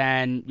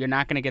 then you're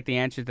not going to get the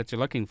answers that you're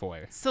looking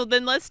for. So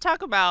then let's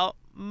talk about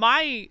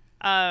my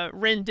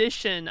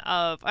rendition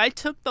of, I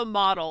took the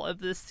model of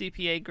this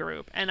CPA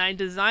group and I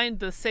designed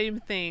the same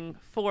thing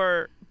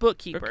for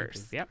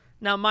bookkeepers. Yep.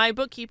 Now, my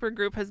bookkeeper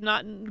group has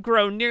not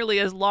grown nearly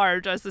as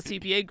large as the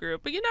CPA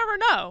group, but you never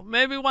know.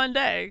 Maybe one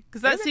day.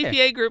 Because that Maybe.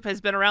 CPA group has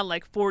been around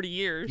like 40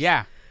 years.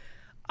 Yeah.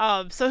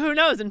 So who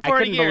knows? In 40 I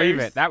couldn't years. believe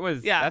it.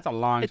 That's a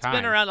long time. It's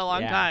been around a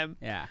long time.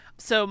 Yeah.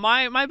 So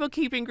my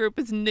bookkeeping group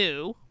is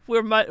new.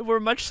 We're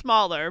much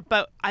smaller,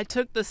 but I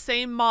took the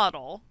same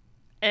model,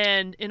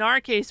 and in our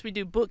case, we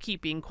do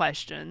bookkeeping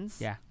questions.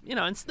 Yeah.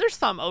 And there's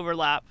some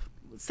overlap,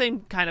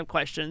 same kind of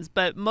questions,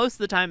 but most of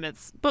the time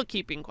it's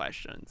bookkeeping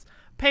questions,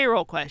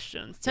 payroll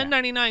questions,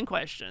 1099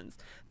 questions,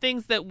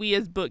 things that we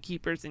as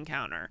bookkeepers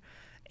encounter,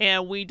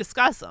 and we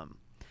discuss them.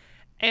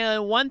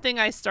 And one thing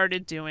I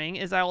started doing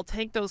is I will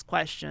take those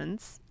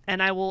questions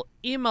and I will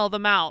email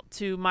them out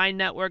to my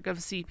network of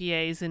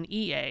CPAs and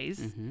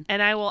EAs,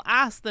 and I will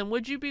ask them,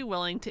 would you be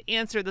willing to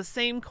answer the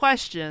same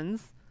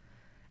questions?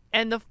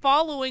 And the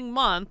following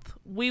month,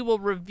 we will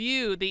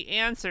review the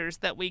answers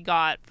that we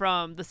got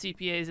from the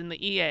CPAs and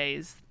the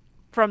EAs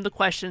from the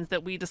questions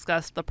that we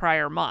discussed the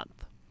prior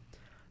month.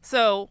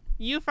 So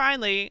you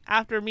finally,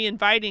 after me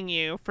inviting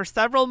you for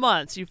several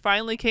months, you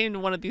finally came to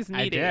one of these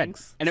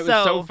meetings. I did. And it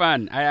was so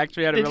fun. I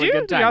actually had a really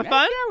good time. Did you have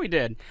fun? Yeah, we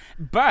did.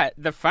 But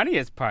the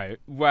funniest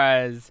part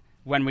was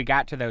when we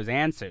got to those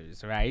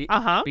answers, right?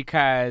 Uh-huh.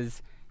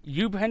 Because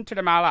you printed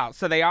them all out.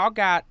 So they all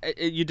got,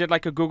 you did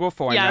like a Google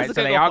form, Yeah, it right? was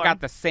So a they Google all form.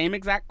 got the same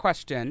exact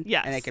question.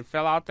 Yes. And they could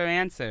fill out their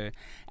answer.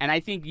 And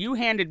I think you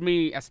handed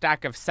me a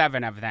stack of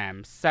 7 of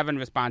them, 7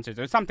 responses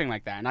or something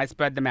like that. And I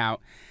spread them out.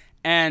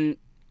 And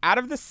out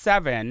of the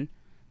 7,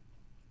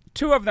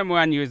 2 of them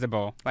were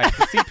unusable. Like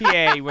the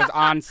CPA was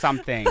on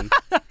something.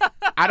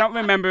 I don't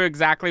remember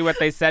exactly what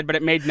they said, but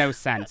it made no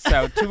sense.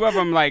 So 2 of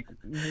them like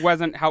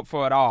wasn't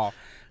helpful at all.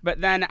 But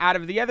then out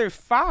of the other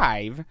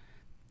 5,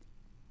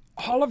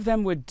 all of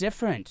them were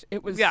different.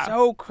 It was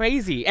so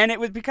crazy. And it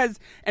was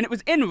and it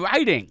was in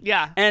writing.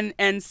 Yeah.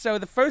 And so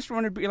the first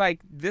one would be like,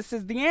 this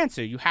is the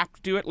answer. You have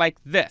to do it like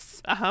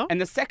this. Uh-huh.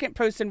 And the second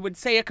person would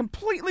say a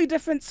completely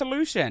different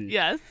solution.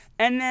 Yes.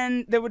 And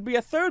then there would be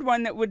a third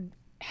one that would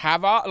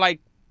have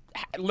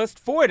list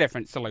 4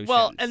 different solutions.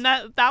 Well, and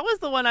that was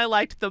the one I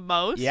liked the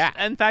most. Yeah.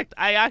 In fact,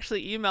 I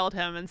actually emailed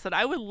him and said,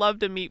 I would love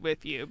to meet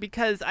with you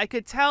because I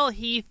could tell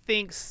he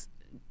thinks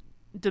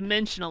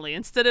dimensionally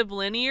instead of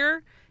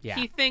linear. Yeah.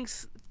 He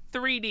thinks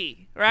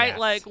 3D, right? Yes.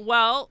 Like,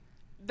 well,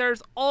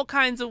 there's all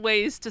kinds of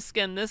ways to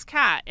skin this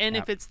cat. And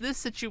Yep. if it's this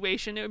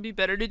situation, it would be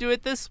better to do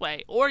it this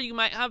way. Or you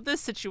might have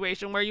this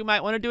situation where you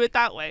might want to do it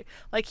that way.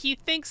 Like, he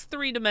thinks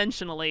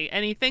three-dimensionally,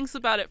 and he thinks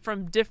about it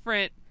from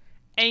different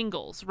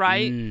angles,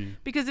 right?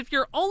 Because if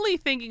you're only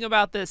thinking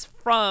about this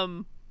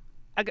from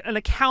an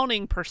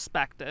accounting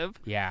perspective,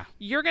 Yeah.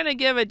 you're going to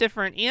give a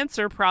different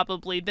answer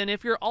probably than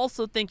if you're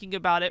also thinking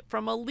about it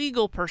from a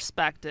legal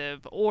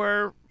perspective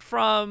or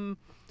from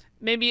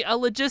maybe a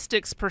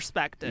logistics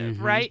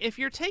perspective, right? If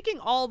you're taking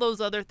all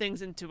those other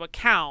things into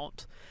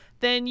account,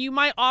 then you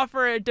might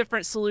offer a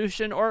different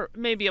solution or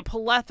maybe a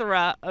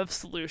plethora of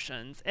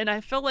solutions. And I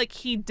feel like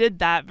he did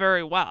that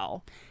very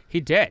well. He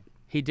did.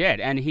 He did.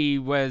 And he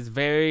was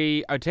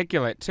very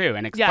articulate, too,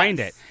 and explained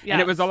Yes, it.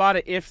 And it was a lot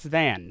of ifs,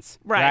 thans,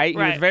 Right, He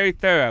was very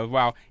thorough.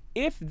 Well,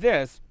 if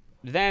this,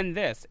 then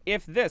this.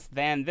 If this,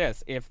 then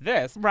this. If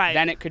this, Right.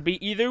 then it could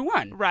be either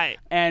one. Right.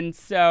 And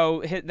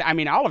so,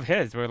 all of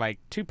his were like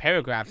 2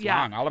 paragraphs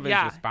long, all of his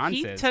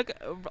responses. He took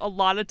a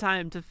lot of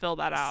time to fill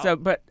that out. So,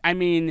 but,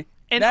 and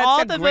that's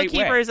all a the great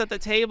bookkeepers way. at the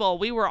table,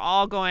 we were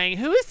all going,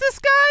 who is this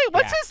guy?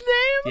 What's Yeah. his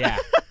name? Yeah.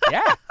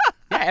 Yeah.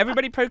 Yeah,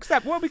 everybody perks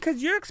up. Well,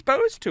 because you're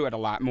exposed to it a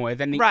lot more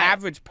than the Right.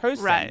 average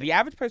person. Right. The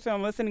average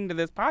person listening to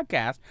this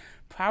podcast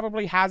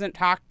probably hasn't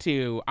talked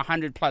to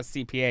 100+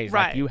 CPAs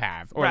Right. like you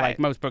have, or Right. like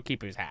most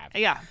bookkeepers have.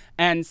 Yeah.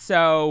 And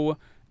so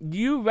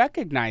you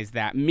recognize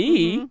that.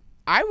 Me,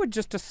 I would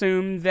just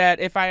assume that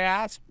if I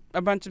asked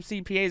a bunch of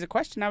CPAs a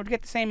question, I would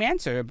get the same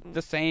answer,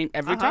 the same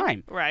every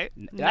time. Right.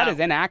 That No. is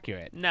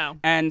inaccurate. No.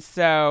 And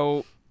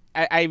so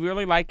I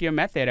really like your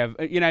method of,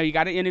 you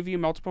got to interview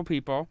multiple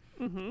people.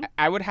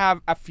 I would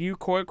have a few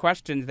core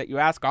questions that you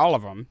ask all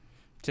of them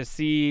to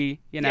see,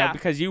 Yeah.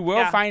 because you will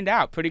Yeah. find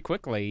out pretty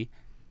quickly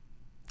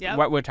Yep.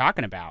 what we're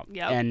talking about.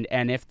 Yep.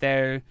 And if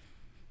they're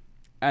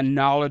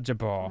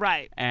knowledgeable.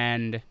 Right.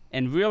 And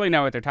really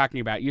know what they're talking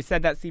about. You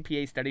said that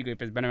CPA study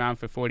group has been around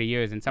for 40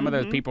 years, and some of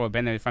those people have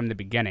been there from the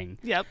beginning.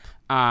 Yep.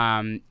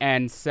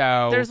 And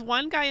so... There's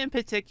one guy in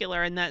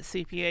particular in that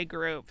CPA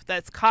group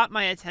that's caught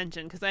my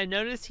attention because I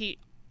noticed he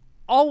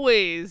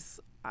always,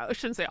 I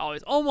shouldn't say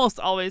always, almost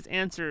always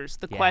answers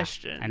the Yeah,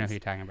 questions. I know who you're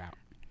talking about.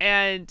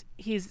 And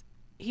he's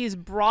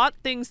brought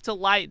things to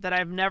light that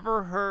I've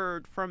never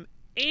heard from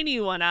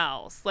anyone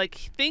else. Like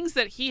things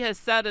that he has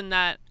said in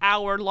that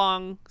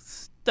hour-long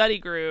study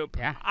group.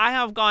 Yeah. I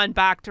have gone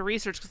back to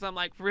research because I'm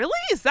like, really?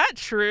 Is that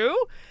true?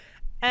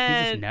 He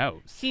And just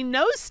knows. he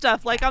knows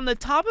stuff like on the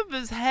top of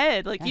his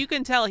head. Like you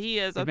can tell he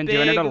is He's a been big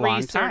doing it a long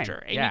researcher.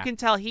 time. And Yeah. you can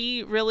tell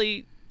he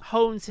really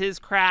hones his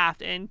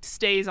craft and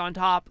stays on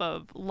top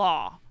of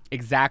law.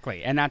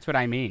 Exactly. And that's what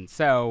I mean.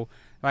 So,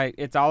 like,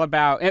 it's all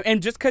about,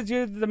 and just because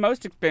you're the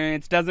most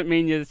experienced doesn't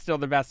mean you're still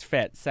the best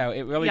fit. So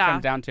it really Yeah.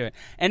 comes down to it.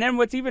 And then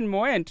what's even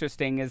more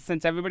interesting is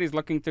since everybody's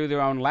looking through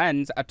their own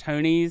lens,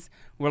 attorneys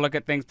will look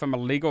at things from a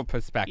legal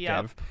perspective.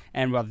 Yep.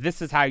 And, well,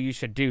 this is how you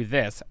should do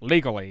this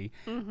legally.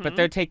 Mm-hmm. But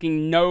they're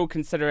taking no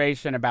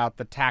consideration about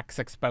the tax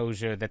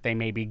exposure that they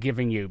may be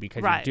giving you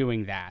because Right. you're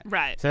doing that.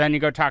 Right. So then you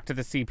go talk to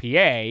the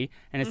CPA,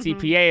 and the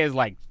CPA is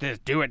like,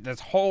 do it this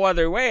whole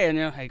other way. And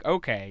you're like,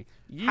 okay,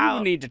 you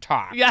How- need to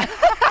talk. Yeah.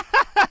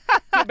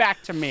 Get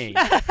back to me.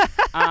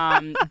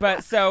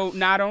 But so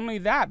not only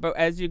that, but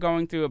as you're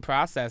going through a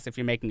process, if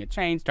you're making a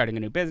change, starting a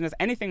new business,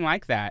 anything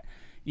like that,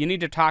 you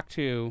need to talk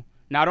to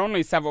not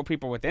only several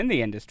people within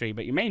the industry,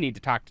 but you may need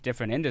to talk to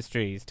different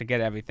industries to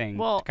get everything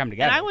to come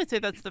together. And I would say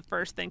that's the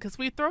first thing because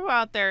we throw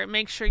out there,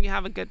 make sure you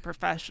have a good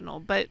professional.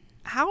 But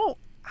how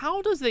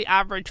does the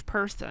average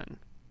person,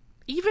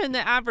 even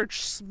the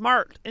average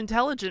smart,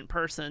 intelligent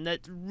person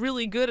that's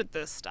really good at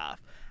this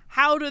stuff,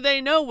 how do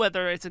they know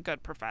whether it's a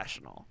good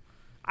professional?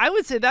 I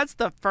would say that's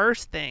the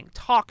first thing.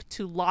 Talk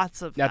to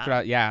lots of that's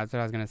them. that's what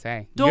I was going to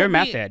say. Don't Your be-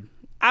 method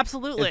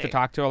Absolutely. is to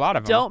talk to a lot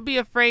of them. Don't be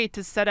afraid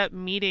to set up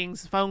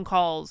meetings, phone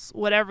calls,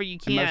 whatever you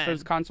And can. most of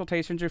those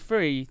consultations are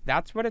free.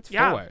 That's what it's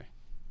Yeah. for.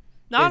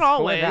 Not is for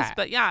always, that.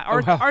 but yeah. Oh,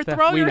 Or, well, or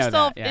throw we know that,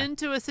 yourself yeah.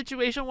 into a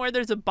situation where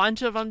there's a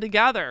bunch of them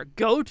together.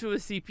 Go to a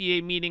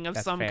CPA meeting of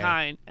That's some fair.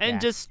 kind and Yeah.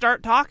 just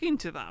start talking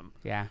to them.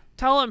 Yeah.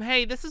 Tell them,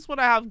 hey, this is what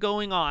I have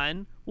going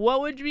on.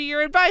 What would be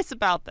your advice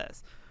about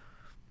this?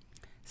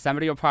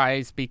 Somebody will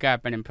probably speak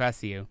up and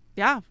impress you,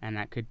 Yeah. and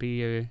that could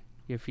be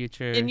your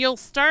future. And you'll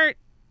start,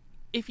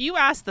 if you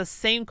ask the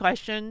same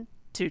question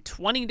to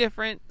 20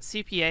 different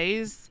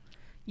CPAs,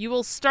 you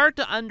will start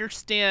to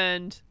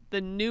understand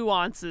the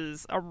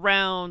nuances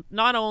around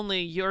not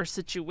only your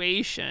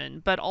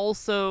situation, but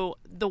also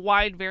the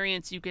wide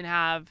variance you can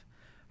have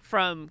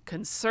from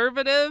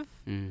conservative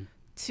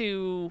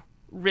to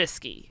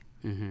risky,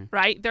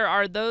 right? There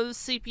are those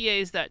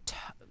CPAs that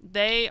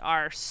they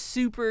are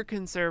super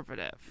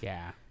conservative.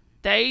 Yeah.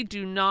 They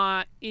do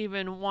not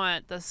even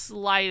want the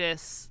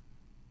slightest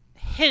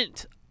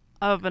hint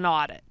of an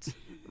audit,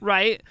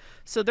 right?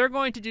 So they're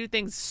going to do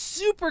things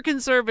super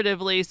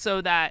conservatively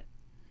so that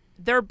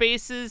their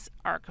bases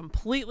are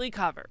completely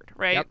covered,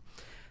 right? Yep.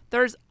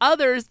 There's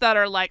others that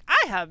are like,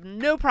 I have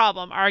no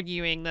problem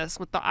arguing this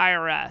with the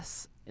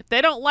IRS. If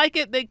they don't like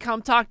it, they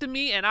come talk to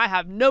me, and I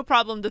have no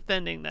problem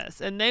defending this.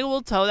 And they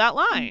will toe that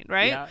line,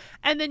 right? Yeah.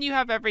 And then you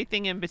have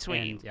everything in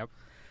between. And, yep.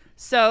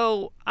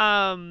 So,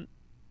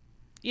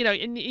 you know,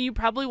 and you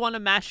probably want to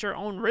match your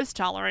own risk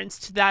tolerance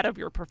to that of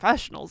your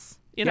professionals.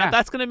 You know, Yeah.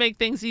 that's going to make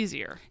things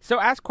easier.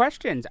 So ask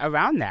questions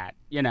around that,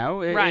 you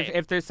know. Right.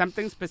 If there's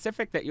something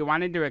specific that you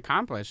wanted to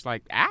accomplish,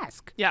 like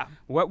ask. Yeah.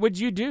 What would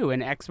you do in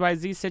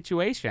XYZ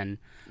situation?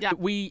 Yeah.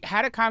 We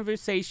had a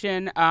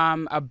conversation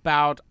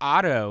about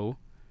auto.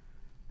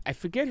 I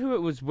forget who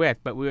it was with,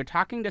 but we were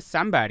talking to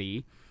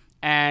somebody,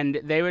 and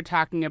they were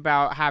talking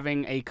about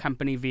having a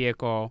company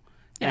vehicle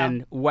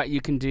and what you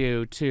can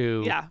do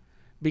to... Yeah.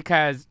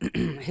 Because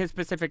his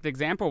specific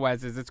example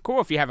is it's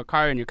cool if you have a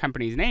car in your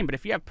company's name, but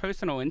if you have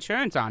personal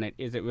insurance on it,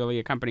 is it really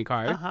a company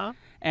car? Uh-huh.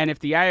 And if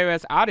the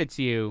IRS audits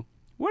you,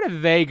 what are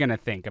they going to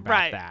think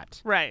about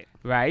that? Right.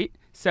 Right?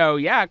 So,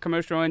 yeah,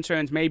 commercial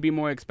insurance may be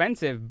more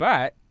expensive,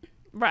 but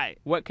Right.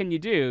 what can you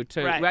do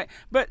to... Right.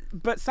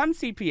 But some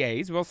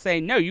CPAs will say,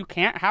 no, you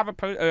can't have a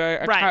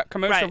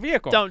commercial Right.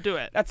 vehicle. Don't do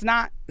it. That's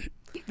not...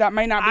 That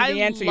may not be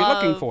the answer you're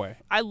looking for.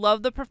 I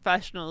love the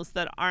professionals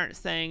that aren't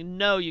saying,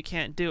 no, you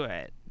can't do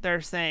it.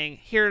 They're saying,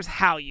 here's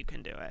how you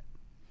can do it.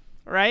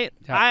 Right?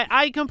 Yep.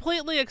 I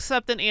completely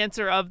accept an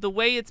answer of the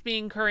way it's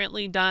being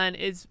currently done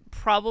is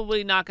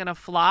probably not going to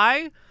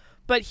fly,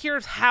 but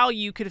here's how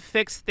you could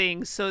fix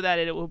things so that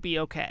it will be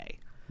okay.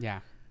 Yeah.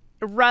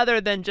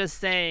 Rather than just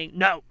saying,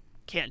 no,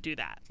 can't do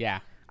that. Yeah.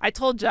 I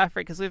told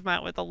Jeffrey, because we've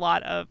met with a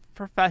lot of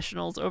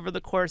professionals over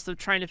the course of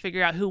trying to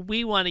figure out who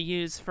we want to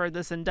use for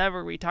this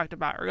endeavor we talked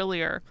about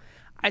earlier.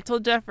 I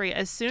told Jeffrey,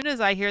 as soon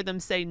as I hear them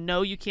say,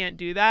 no, you can't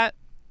do that,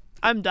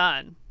 I'm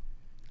done.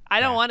 I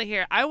don't want to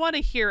hear. I want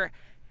to hear,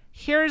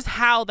 here's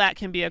how that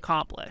can be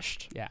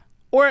accomplished. Yeah.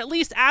 Or at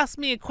least ask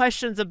me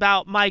questions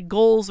about my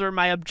goals or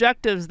my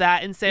objectives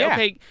and say,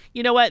 okay,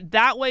 you know what,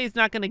 that way is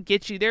not going to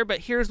get you there, but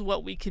here's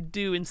what we could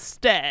do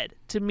instead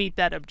to meet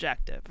that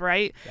objective,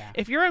 right? Yeah.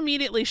 If you're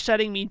immediately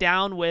shutting me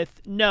down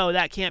with, no,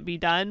 that can't be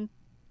done,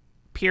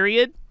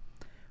 period,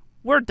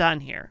 we're done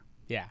here.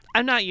 Yeah.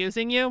 I'm not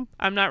using you.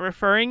 I'm not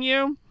referring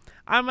you.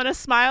 I'm going to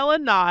smile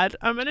and nod.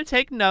 I'm going to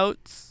take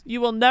notes. You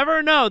will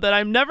never know that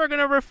I'm never going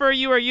to refer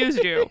you or use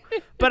you,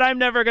 but I'm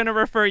never going to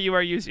refer you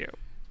or use you.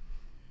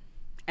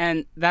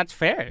 And that's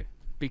fair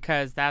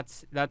because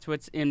that's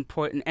what's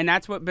important, and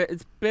that's what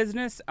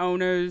business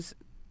owners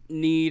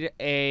need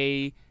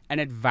an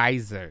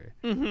advisor,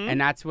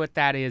 and that's what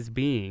that is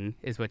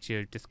what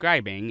you're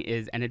describing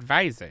is an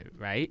advisor,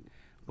 right?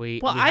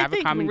 We have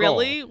a common goal.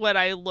 Really what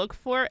I look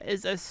for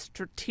is a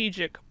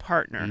strategic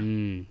partner.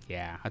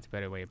 Yeah, that's a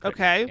better way of putting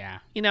Okay. it. Yeah.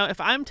 You know,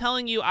 if I'm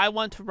telling you I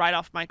want to write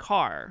off my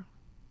car,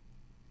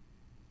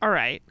 all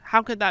right,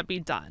 how could that be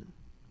done?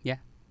 Yeah.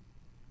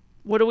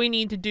 What do we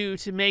need to do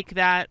to make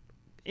that,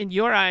 in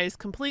your eyes,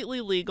 completely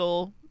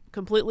legal,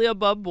 completely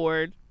above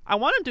board? I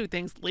want to do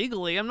things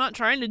legally. I'm not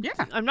trying to.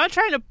 Yeah. I'm not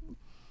trying to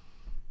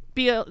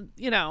be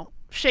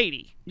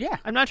shady. Yeah.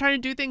 I'm not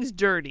trying to do things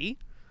dirty.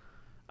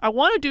 I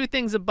want to do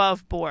things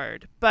above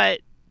board,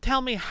 but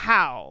tell me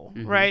how,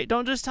 right?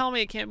 Don't just tell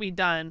me it can't be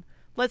done.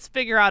 Let's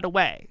figure out a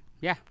way.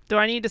 Yeah. Do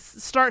I need to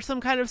start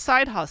some kind of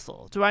side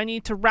hustle? Do I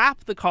need to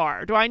wrap the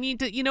car? Do I need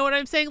to, you know what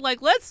I'm saying?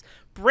 Like, let's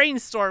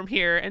brainstorm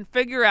here and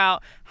figure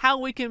out how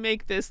we can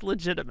make this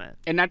legitimate.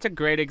 And that's a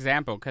great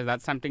example because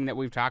that's something that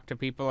we've talked to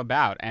people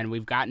about and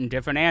we've gotten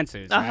different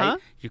answers, right?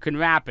 You can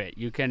wrap it.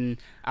 You can,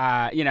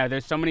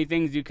 there's so many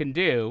things you can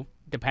do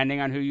depending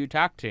on who you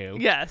talk to.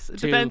 Yes,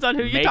 it depends on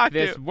who you talk to.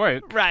 Make this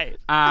work. Right.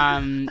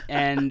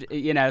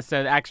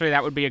 So actually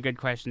that would be a good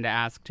question to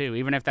ask too.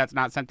 Even if that's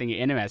not something you're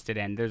interested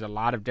in, there's a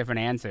lot of different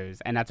answers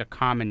and that's a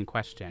common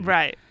question.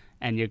 Right.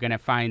 And you're going to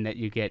find that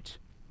you get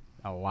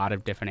a lot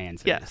of different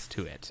answers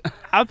to it.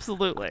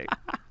 Absolutely.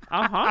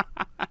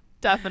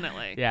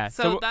 Definitely. Yeah.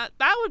 So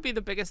that would be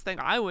the biggest thing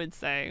I would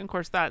say. Of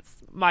course, that's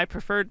my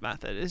preferred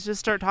method is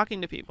just start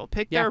talking to people.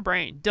 Pick their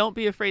brain. Don't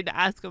be afraid to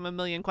ask them a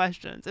million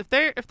questions. If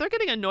they're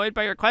getting annoyed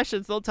by your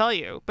questions, they'll tell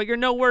you. But you're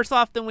no worse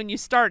off than when you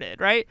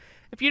started, right?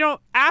 If you don't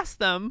ask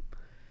them,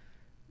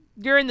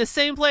 you're in the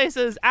same place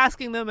as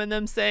asking them and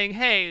them saying,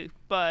 "Hey,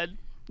 bud,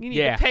 you need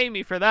to pay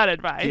me for that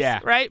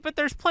advice," right? But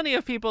there's plenty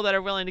of people that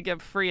are willing to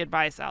give free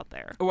advice out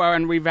there. Well,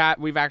 and we've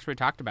actually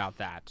talked about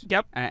that.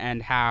 Yep.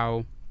 And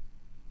how,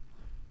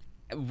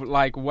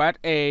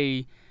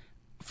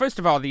 first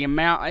of all, the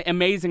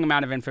amazing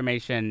amount of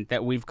information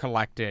that we've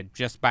collected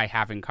just by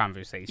having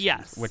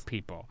conversations with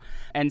people.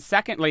 And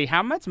secondly,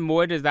 how much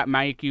more does that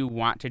make you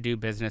want to do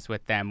business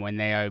with them when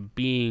they are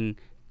being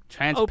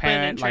transparent? Open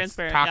and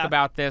transparent. Let's talk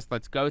about this.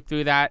 Let's go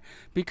through that.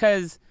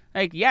 Because,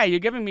 you're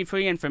giving me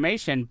free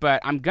information,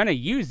 but I'm going to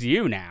use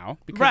you now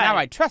because now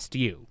I trust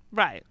you.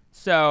 Right.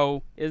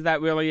 So is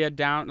that really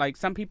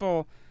some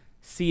people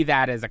see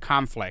that as a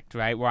conflict,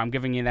 right? Where I'm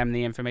giving them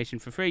the information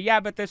for free. Yeah,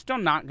 but they're still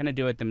not going to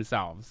do it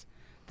themselves.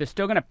 They're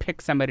still going to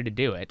pick somebody to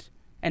do it.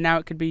 And now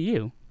it could be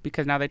you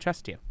because now they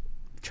trust you.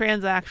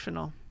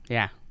 Transactional.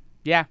 Yeah.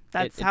 Yeah.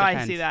 That's how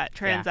I see that.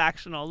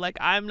 Transactional.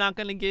 I'm not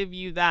going to give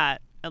you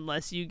that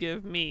unless you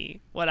give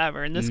me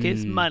whatever, in this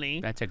case,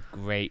 money. That's a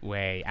great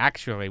way.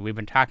 Actually, we've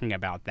been talking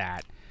about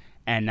that.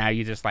 And now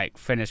you just like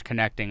finish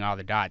connecting all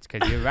the dots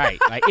because you're right.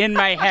 Like in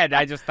my head,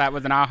 I just thought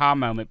was an aha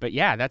moment. But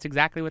yeah, that's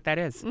exactly what that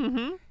is.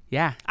 Mm-hmm.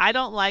 Yeah. I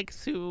don't like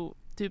to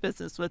do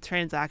business with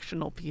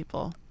transactional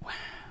people. Wow.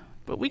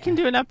 But we can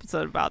do an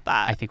episode about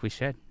that. I think we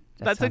should.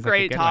 That's a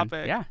great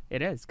topic. Yeah,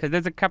 it is. Because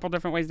there's a couple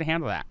different ways to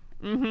handle that.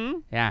 Mm-hmm.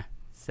 Yeah.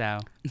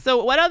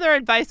 So what other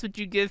advice would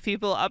you give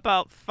people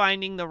about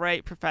finding the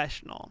right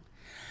professional?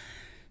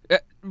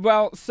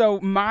 Well,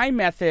 so my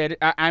method,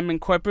 I'm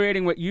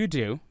incorporating what you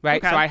do,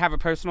 right? Okay. So I have a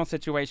personal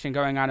situation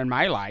going on in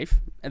my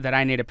life that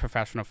I need a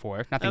professional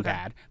for. Nothing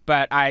bad.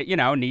 But I,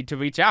 need to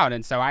reach out.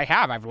 And so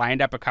I've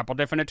lined up a couple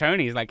different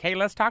attorneys like, hey,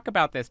 let's talk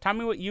about this. Tell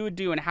me what you would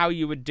do and how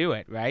you would do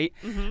it, right?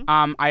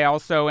 Mm-hmm. I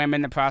also am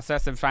in the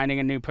process of finding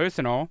a new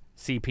personal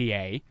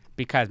CPA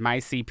because my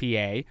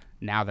CPA,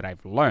 now that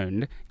I've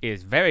learned,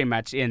 is very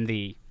much in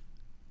the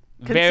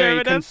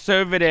very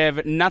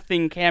conservative,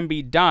 nothing can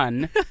be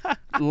done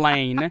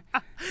lane.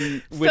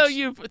 So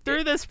you,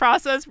 through this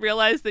process,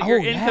 realized that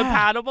you're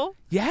incompatible?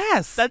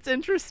 Yes. That's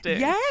interesting.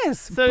 Yes.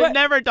 So it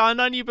never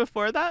dawned on you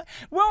before that?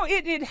 Well,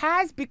 it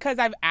has because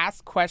I've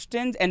asked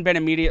questions and been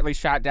immediately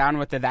shot down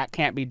with that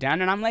can't be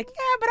done. And I'm like,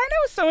 yeah, but I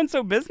know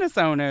so-and-so business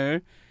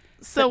owner.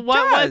 So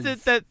what was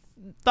it that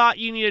thought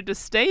you needed to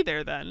stay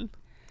there then?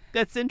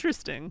 That's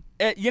interesting.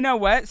 You know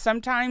what?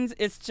 Sometimes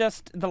it's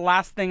just the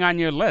last thing on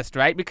your list,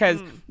 right?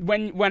 Because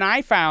when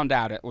I found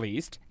out, at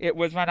least, it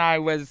was when I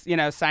was,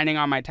 signing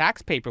on my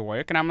tax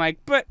paperwork. And I'm like,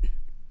 but...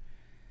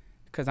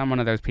 Because I'm one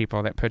of those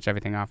people that puts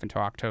everything off until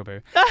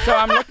October. So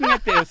I'm looking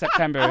at the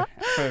September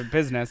for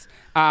business.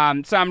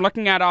 So I'm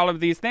looking at all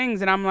of these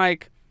things, and I'm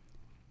like...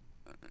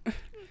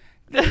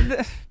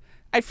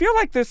 I feel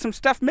like there's some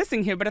stuff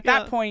missing here. But at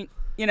that point...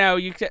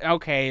 you could,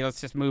 okay, let's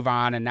just move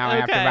on. And now I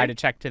have to write a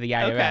check to the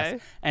IRS. Okay.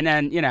 And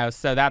then,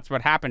 so that's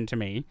what happened to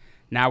me.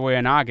 Now we're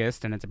in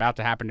August and it's about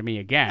to happen to me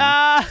again.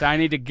 So I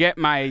need to get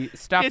my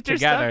stuff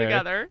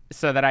together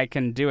so that I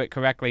can do it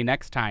correctly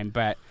next time.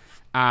 But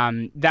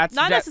that's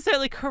not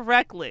necessarily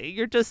correctly.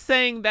 You're just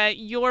saying that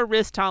your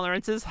risk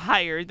tolerance is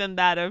higher than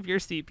that of your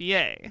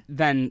CPA.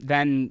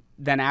 Then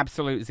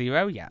absolute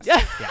zero, yes.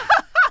 Yeah.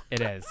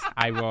 It is.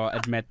 I will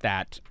admit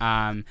that.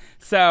 But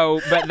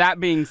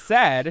that being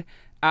said...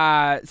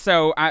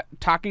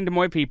 talking to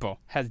more people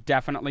has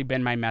definitely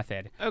been my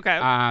method. Okay.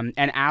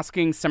 And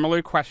asking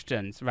similar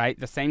questions, right?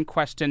 The same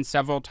question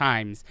several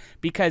times.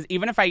 Because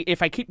even if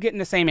I keep getting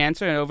the same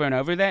answer over and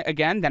over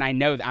again, then I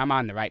know that I'm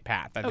on the right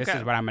path. That This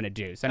is what I'm going to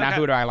do. So now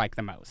who do I like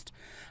the most?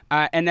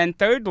 And then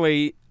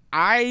thirdly,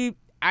 I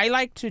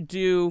like to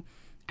do...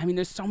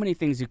 there's so many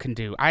things you can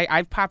do.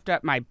 I've popped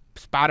up my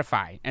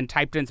Spotify and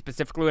typed in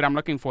specifically what I'm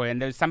looking for, and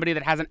there's somebody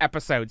that has an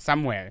episode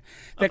somewhere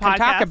that can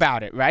talk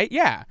about it, right?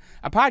 Yeah,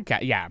 a podcast.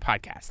 Yeah, a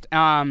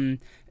podcast.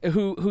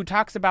 Who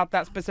talks about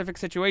that specific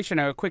situation,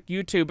 or a quick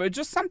YouTube, or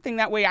just something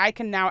that way I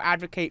can now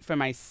advocate for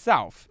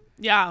myself.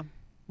 Yeah.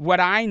 What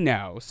I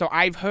know. So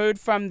I've heard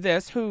from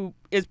this, who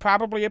is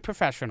probably a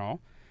professional,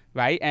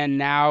 right? And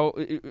now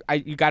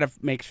you got to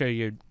make sure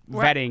you're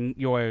vetting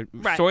your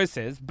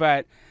sources,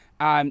 but...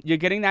 you're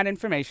getting that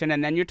information,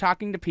 and then you're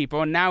talking to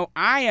people, and now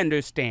I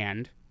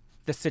understand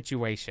the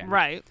situation.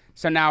 Right.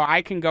 So now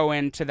I can go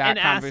into that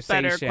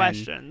conversation ask better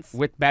questions.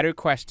 With better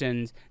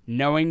questions,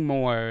 knowing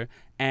more,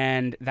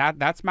 and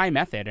that's my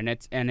method,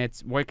 and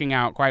it's working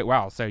out quite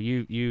well. So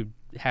you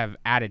have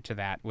added to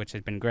that, which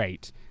has been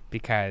great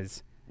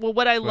because. Well,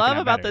 what I love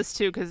about this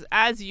too, because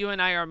as you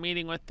and I are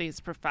meeting with these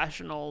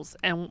professionals,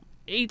 and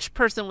each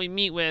person we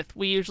meet with,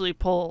 we usually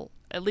pull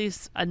at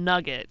least a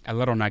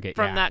little nugget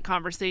from that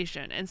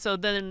conversation. And so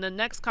then in the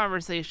next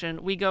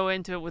conversation, we go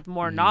into it with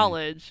more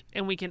knowledge,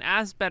 and we can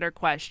ask better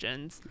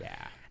questions.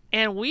 Yeah.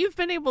 And we've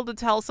been able to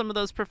tell some of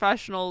those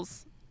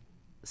professionals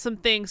some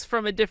things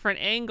from a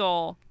different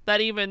angle that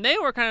even they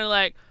were kind of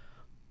like,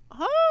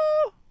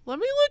 oh, let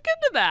me look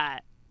into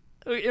that.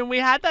 And we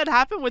had that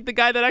happen with the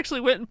guy that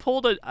actually went and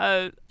pulled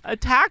a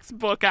tax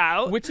book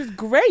out. Which is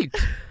great,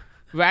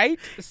 right?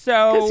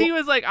 So because he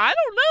was like, I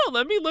don't know,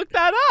 let me look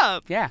that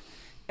up. Yeah.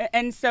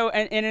 And so,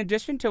 in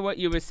addition to what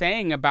you were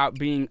saying about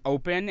being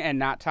open and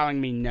not telling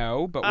me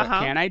no, but what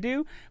can I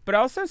do? But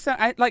also,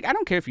 I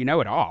don't care if you know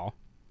it all.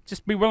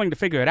 Just be willing to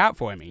figure it out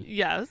for me.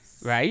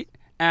 Yes. Right?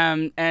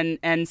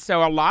 And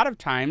so a lot of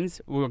times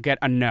we'll get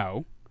a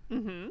no.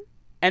 Mm-hmm.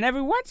 And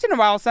every once in a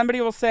while,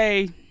 somebody will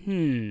say,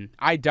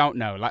 I don't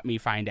know. Let me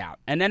find out.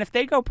 And then if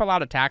they go pull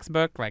out a tax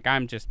book,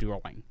 I'm just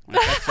dueling.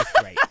 That's just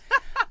great.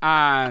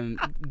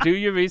 Do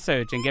your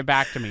research and get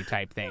back to me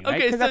type thing.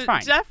 Right? Okay, so that's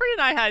fine. Jeffrey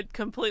and I had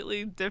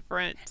completely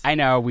different I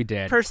know, we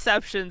did.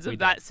 perceptions of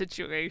that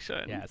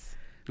situation. Yes.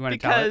 Do you want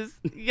to tell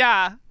it?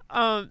 Yeah.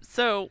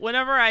 So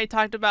whenever I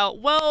talked about,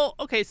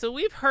 so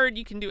we've heard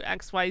you can do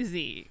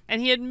XYZ.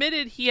 And he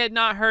admitted he had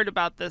not heard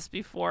about this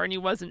before and he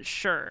wasn't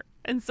sure.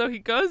 And so he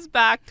goes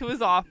back to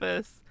his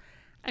office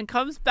and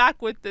comes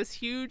back with this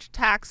huge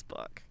tax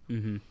book.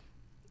 Mm-hmm.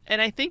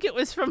 And I think it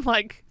was from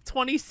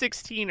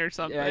 2016 or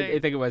something. Yeah, I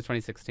think it was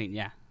 2016,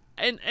 yeah.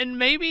 and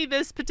maybe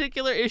this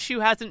particular issue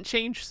hasn't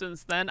changed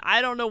since then.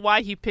 I don't know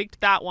why he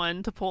picked that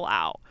one to pull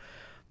out.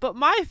 But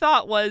my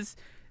thought was,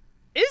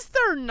 is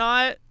there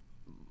not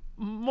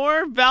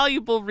more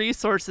valuable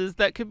resources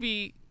that could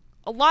be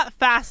a lot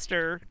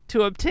faster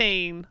to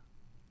obtain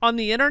on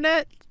the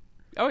internet?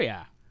 Oh,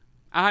 yeah.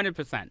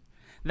 100%.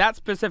 That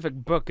specific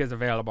book is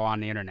available on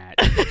the internet.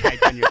 If you type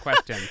in your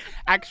question.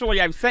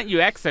 Actually, I've sent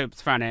you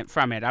excerpts from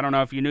it. I don't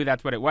know if you knew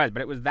that's what it was,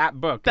 but it was that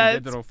book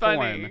in digital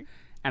form.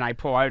 And I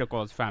pull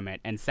articles from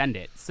it and send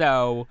it.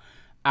 So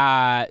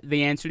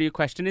the answer to your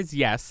question is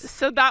yes.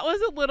 So that was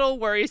a little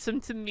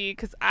worrisome to me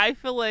because I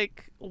feel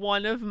like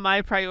one of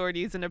my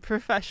priorities in a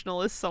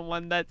professional is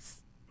someone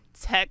that's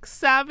tech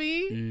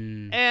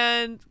savvy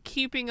and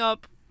keeping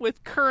up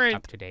with current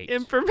up-to-date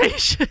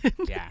information.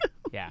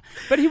 Yeah.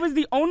 But he was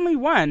the only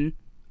one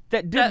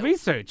that did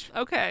research.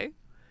 Okay.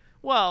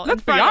 Well,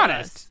 let's be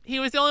honest. He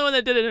was the only one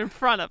that did it in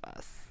front of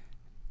us.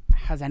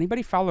 Has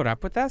anybody followed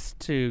up with us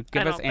to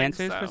give us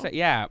answers? So.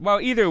 Yeah.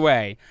 Well, either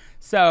way.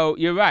 So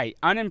you're right.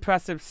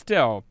 Unimpressive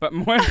still, but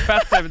more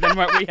impressive than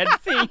what we had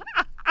seen.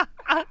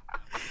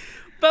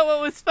 But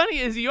what was funny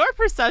is your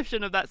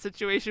perception of that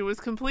situation was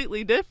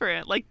completely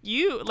different.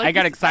 I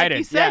got excited. Like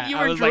you said, you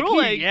were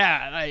drooling.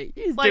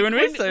 He's doing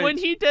research. When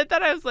he did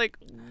that, I was like,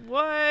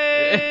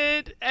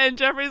 what? And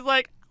Jeffrey's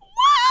like,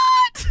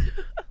 what?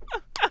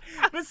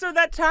 But so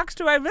that talks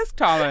to our risk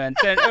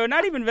tolerance, or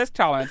not even risk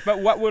tolerance, but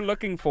what we're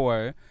looking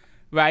for,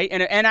 right?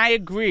 And I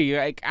agree.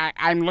 Like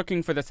I'm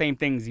looking for the same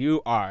things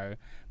you are,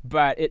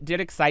 but it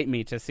did excite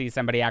me to see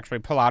somebody actually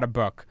pull out a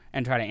book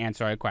and try to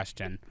answer a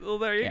question. Well,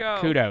 there you go.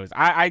 Kudos.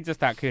 I just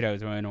thought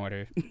kudos were in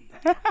order.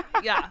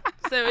 Yeah.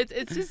 So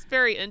it's just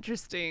very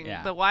interesting.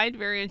 Yeah. The wide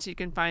variance you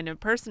can find in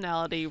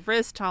personality,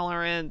 risk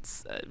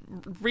tolerance,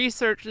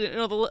 research,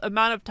 the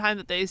amount of time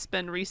that they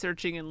spend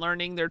researching and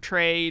learning their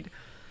trade.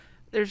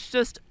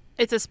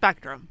 It's a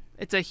spectrum.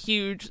 It's a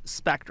huge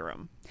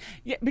spectrum.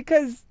 Yeah,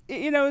 because,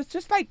 it's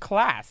just like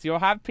class. You'll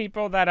have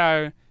people that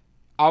are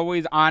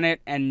always on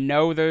it and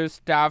know their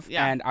stuff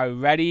and are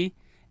ready,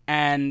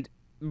 and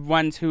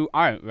ones who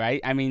aren't,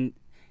 right? I mean,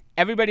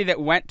 everybody that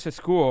went to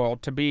school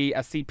to be a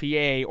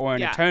CPA or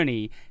an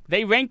attorney,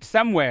 they ranked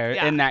somewhere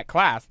in that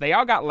class. They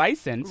all got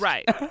licensed.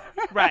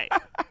 Right.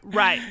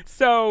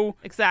 So,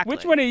 exactly.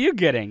 Which one are you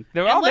getting?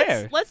 They're all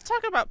there. Let's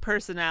talk about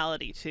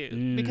personality,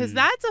 too, because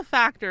that's a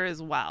factor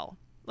as well.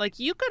 Like,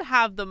 you could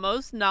have the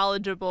most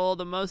knowledgeable,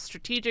 the most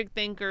strategic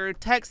thinker,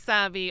 tech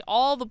savvy,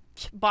 all the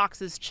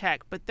boxes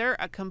checked, but they're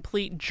a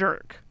complete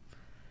jerk.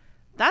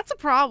 That's a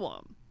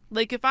problem.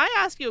 Like, if I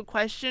ask you a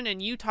question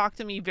and you talk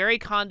to me very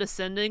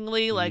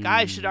condescendingly, like,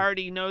 I should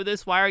already know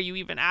this, why are you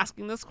even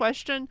asking this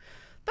question?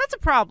 That's a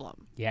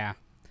problem. Yeah.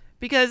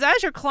 Because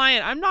as your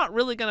client, I'm not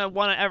really going to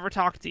want to ever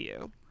talk to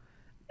you.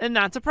 And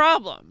that's a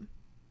problem.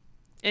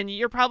 And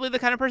you're probably the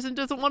kind of person who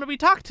doesn't want to be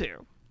talked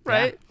to,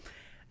 right? Yeah.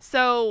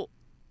 So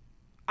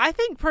I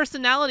think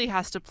personality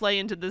has to play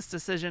into this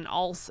decision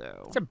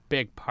also. It's a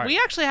big part. We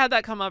actually had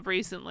that come up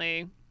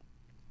recently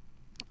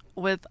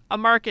with a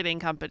marketing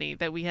company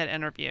that we had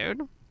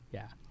interviewed.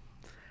 Yeah.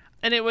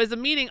 And it was a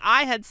meeting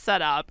I had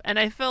set up, and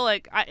I feel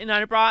like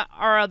I brought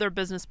our other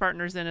business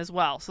partners in as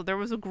well. So there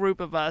was a group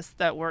of us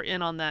that were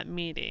in on that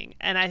meeting.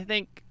 And I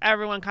think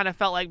everyone kind of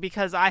felt like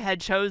because I had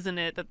chosen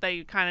it that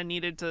they kind of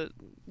needed to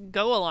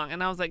go along.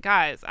 And I was like,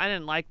 guys, I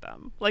didn't like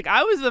them. Like,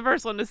 I was the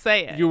first one to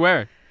say it. You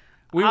were.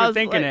 We were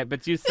thinking it,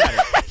 but you said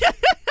it.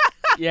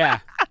 Yeah.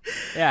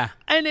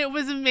 And it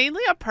was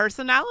mainly a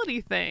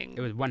personality thing.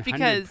 It was 100%.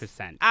 Because,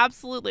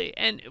 absolutely.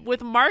 And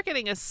with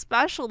marketing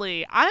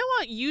especially, I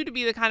want you to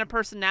be the kind of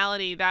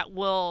personality that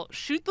will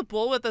shoot the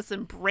bull with us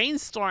and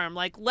brainstorm.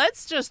 Like,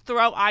 let's just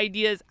throw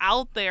ideas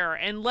out there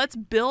and let's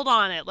build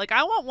on it. Like,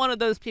 I want one of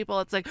those people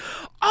that's like,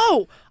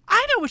 oh,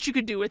 I know what you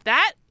could do with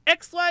that.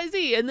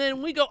 XYZ, and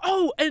then we go,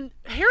 oh, and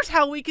here's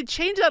how we could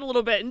change that a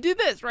little bit and do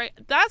this, right?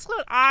 That's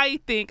what I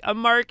think a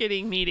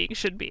marketing meeting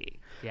should be,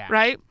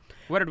 right?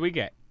 What did we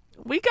get?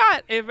 We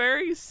got a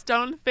very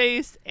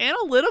stone-faced,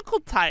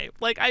 analytical type.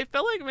 Like, I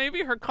feel like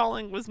maybe her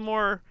calling was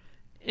more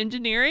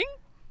engineering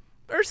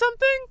or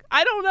something.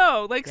 I don't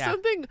know. Like,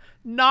 something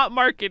not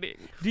marketing.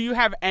 Do you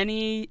have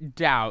any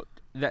doubt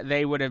that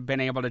they would have been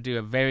able to do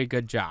a very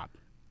good job?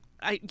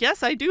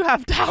 Yes, I do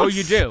have doubts. Oh,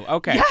 you do?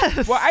 Okay.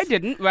 Yes. Well, I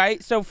didn't,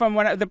 right? So from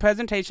the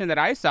presentation that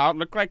I saw, it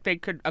looked like they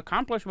could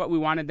accomplish what we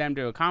wanted them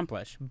to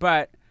accomplish.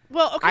 But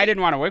I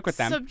didn't want to work with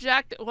them.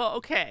 Well,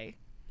 okay.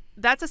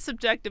 That's a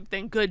subjective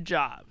thing. Good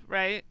job,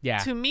 right? Yeah.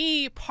 To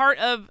me, part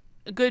of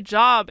a good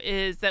job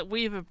is that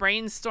we've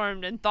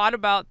brainstormed and thought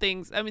about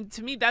things. I mean,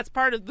 to me, that's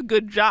part of the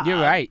good job.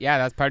 You're right. Yeah,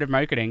 that's part of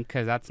marketing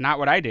because that's not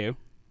what I do.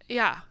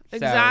 Yeah,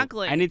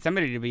 exactly. So I need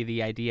somebody to be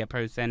the idea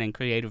person and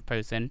creative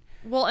person.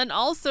 Well, and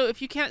also,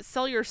 if you can't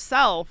sell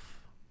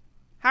yourself,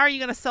 how are you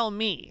going to sell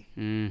me?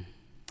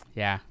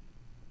 Yeah.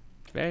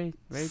 Very,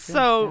 very true.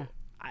 So,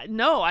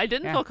 no, I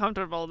didn't feel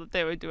comfortable that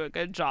they would do a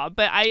good job.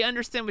 But I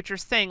understand what you're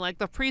saying. Like,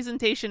 the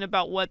presentation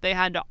about what they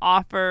had to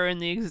offer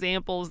and the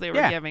examples they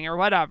were giving or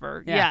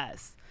whatever. Yeah.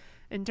 Yes.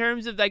 In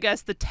terms of, I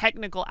guess, the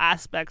technical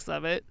aspects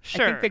of it,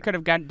 sure. I think they could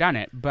have done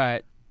it,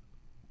 but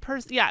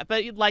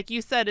but like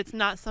you said, it's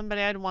not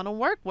somebody I'd want to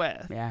work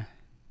with. Yeah.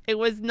 It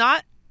was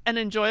not an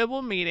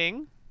enjoyable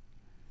meeting.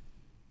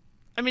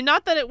 I mean,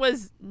 not that it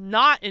was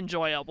not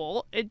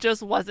enjoyable. It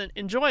just wasn't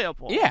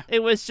enjoyable. Yeah.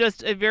 It was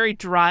just a very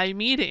dry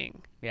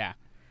meeting. Yeah.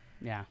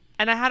 Yeah.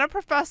 And I had a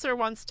professor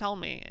once tell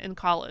me in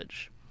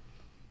college,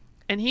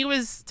 and he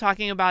was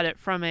talking about it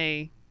from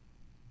a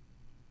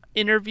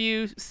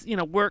interview,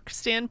 work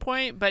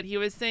standpoint, but he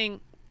was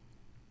saying,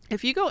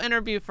 if you go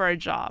interview for a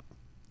job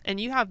and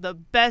you have the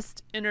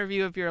best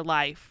interview of your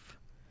life,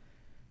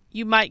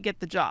 you might get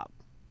the job.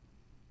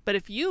 But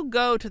if you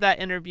go to that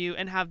interview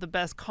and have the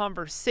best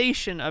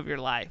conversation of your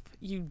life,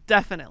 you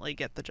definitely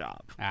get the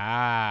job.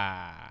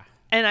 Ah.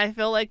 And I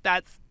feel like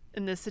that's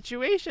in this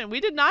situation.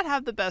 We did not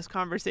have the best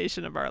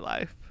conversation of our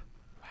life.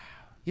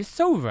 You're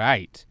so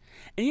right.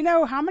 And you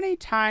know how many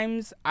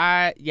times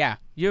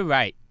you're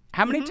right.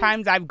 How many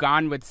times I've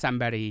gone with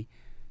somebody,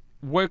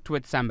 worked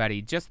with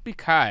somebody just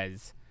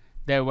because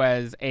there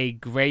was a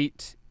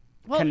great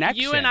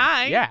connection. You and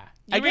I. Yeah.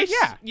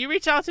 You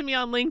reached out to me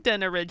on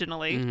LinkedIn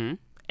originally. Mm-hmm.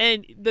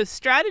 And the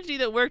strategy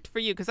that worked for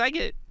you, because I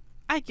get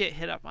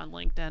hit up on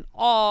LinkedIn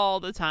all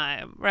the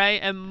time, right?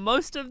 And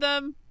most of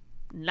them,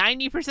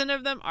 90%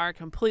 of them, are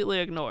completely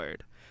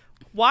ignored.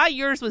 Why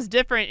yours was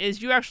different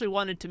is you actually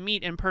wanted to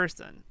meet in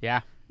person.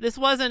 Yeah. This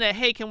wasn't a,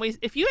 hey,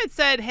 if you had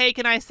said, hey,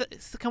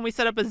 can we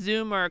set up a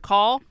Zoom or a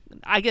call?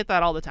 I get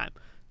that all the time.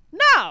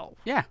 No.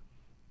 Yeah.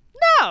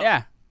 No.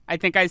 Yeah. I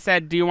think I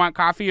said, do you want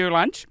coffee or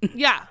lunch?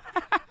 Yeah.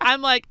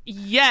 I'm like,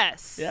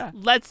 yes. Yeah.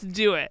 Let's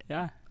do it.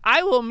 Yeah.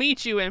 I will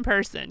meet you in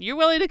person. You're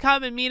willing to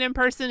come and meet in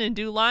person and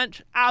do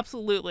lunch?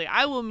 Absolutely.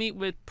 I will meet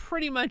with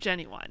pretty much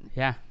anyone.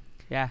 Yeah.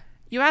 Yeah.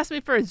 You asked me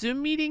for a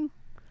Zoom meeting?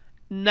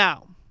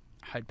 No.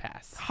 Hard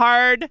pass.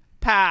 Hard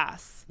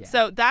pass. Yeah.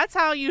 So that's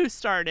how you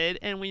started,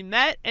 and we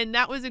met, and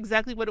that was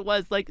exactly what it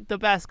was, like the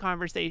best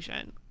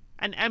conversation.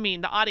 And I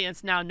mean, the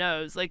audience now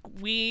knows, like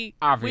we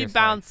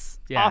bounce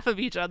off of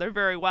each other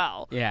very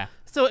well. Yeah.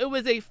 So it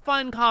was a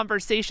fun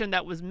conversation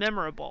that was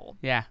memorable.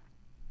 Yeah.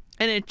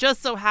 And it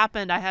just so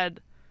happened I had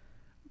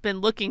been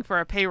looking for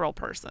a payroll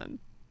person.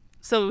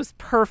 So it was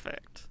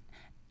perfect.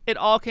 It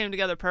all came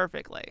together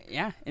perfectly.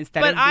 Yeah.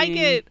 But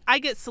I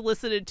get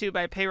solicited to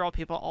by payroll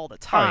people all the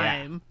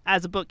time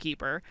as a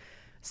bookkeeper.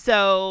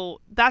 So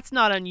that's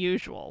not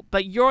unusual.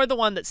 But you're the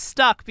one that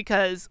stuck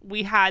because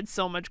we had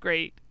so much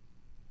great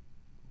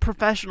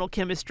professional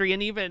chemistry,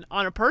 and even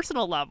on a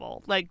personal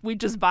level, like we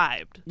just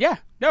vibed. Yeah.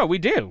 No, we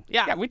do.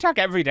 Yeah. We talk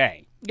every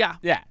day. Yeah.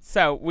 Yeah.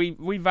 So we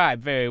vibe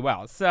very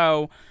well.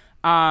 So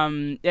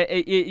you're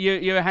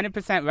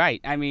 100%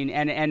 right. I mean,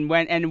 and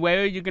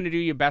where are you going to do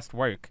your best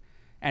work?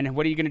 And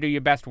what are you going to do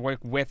your best work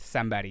with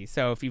somebody?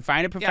 So if you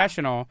find a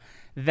professional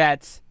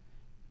that's,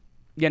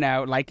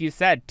 like you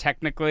said,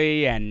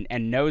 technically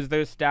and knows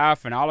their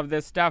stuff and all of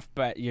this stuff,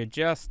 but you're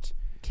just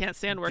can't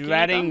stand working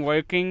dreading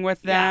working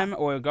with them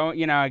or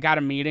going, I got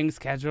a meeting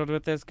scheduled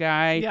with this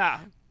guy. Yeah.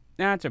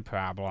 That's a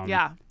problem.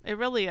 Yeah, it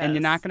really is. And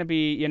you're not going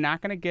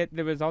to get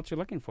the results you're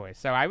looking for.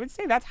 So I would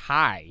say that's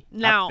high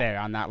now, up there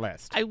on that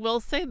list. I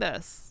will say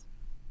this.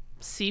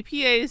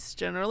 CPAs,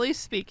 generally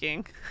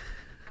speaking,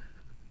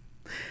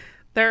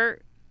 they're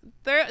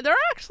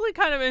actually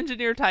kind of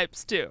engineer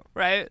types too,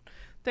 right?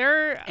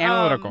 They're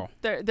analytical.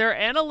 They're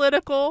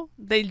analytical.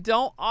 They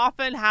don't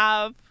often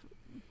have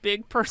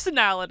big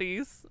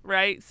personalities,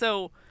 right?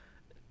 So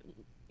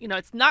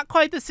it's not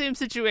quite the same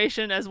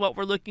situation as what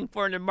we're looking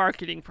for in a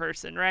marketing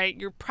person, right?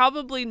 You're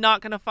probably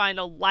not going to find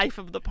a life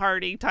of the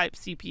party type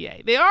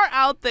CPA. They are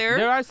out there.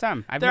 There are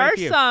some. There are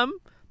some.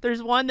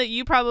 There's one that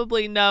you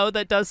probably know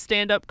that does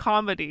stand-up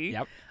comedy.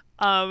 Yep.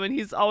 And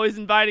he's always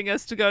inviting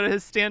us to go to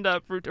his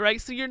stand-up route,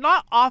 right? So you're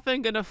not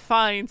often going to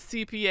find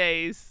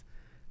CPAs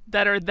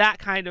that are that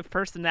kind of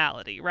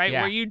personality, right?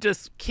 Yeah. Where you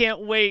just can't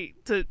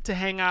wait to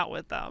hang out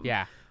with them.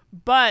 Yeah.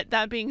 But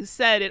that being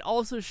said, it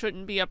also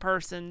shouldn't be a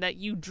person that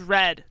you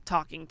dread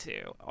talking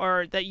to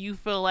or that you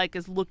feel like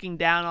is looking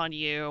down on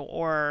you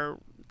or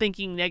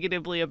thinking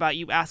negatively about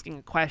you asking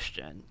a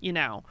question.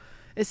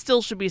 It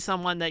still should be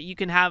someone that you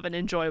can have an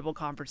enjoyable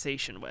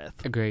conversation with.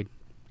 Agreed.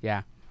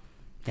 Yeah.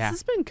 This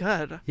has been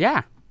good.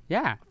 Yeah.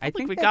 Yeah. I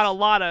think we got a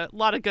lot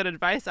of good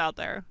advice out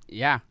there.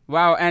 Yeah.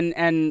 Well,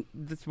 and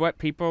that's what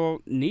people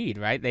need,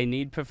 right? They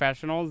need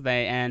professionals.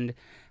 And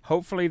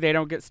hopefully they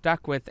don't get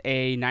stuck with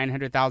a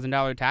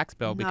 $900,000 tax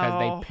bill because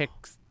they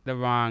picked the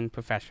wrong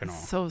professional.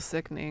 It's so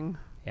sickening.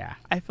 Yeah.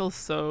 I feel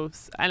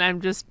and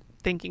I'm just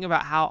thinking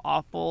about how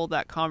awful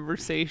that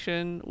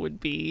conversation would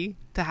be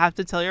to have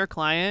to tell your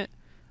client,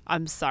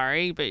 I'm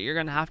sorry, but you're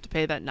going to have to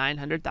pay that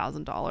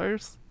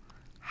 $900,000.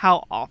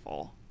 How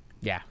awful.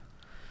 Yeah.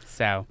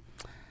 So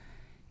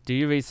do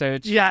your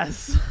research.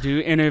 Yes. Do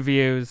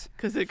interviews.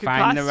 Because it could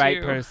find cost the right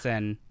you.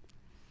 person.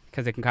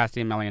 Because it can cost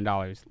you $1 million.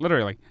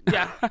 Literally.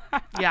 Yeah.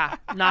 Yeah.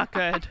 Not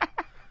good.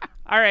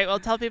 All right. Well,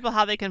 tell people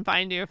how they can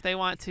find you if they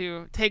want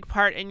to take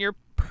part in your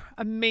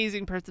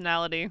amazing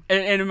personality.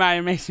 And my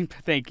amazing,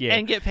 thank you.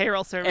 And get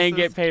payroll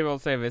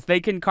service. They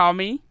can call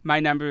me. My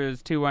number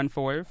is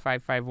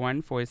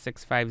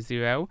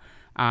 214-551-4650.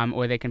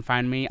 or they can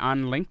find me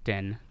on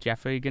LinkedIn,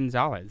 Jeffrey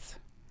Gonzalez.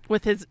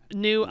 With his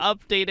new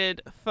updated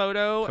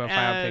photo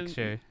Profile and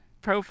picture.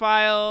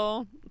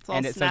 Profile. It's all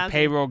And it snazzy. says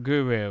payroll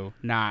guru,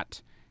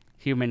 not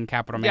human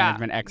capital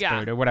management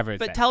expert or whatever it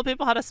says. But tell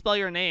people how to spell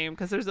your name,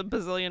 because there's a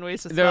bazillion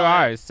ways to spell it. There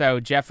are. So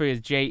Jeffrey is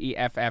Jeffrey,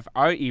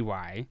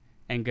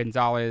 and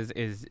Gonzalez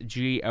is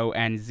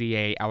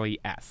Gonzales.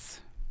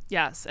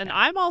 Yes, and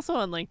I'm also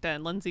on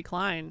LinkedIn, Lindsay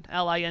Klein,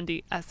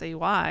 Lindsay,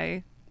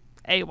 A-Y,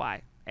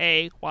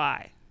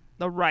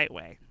 the right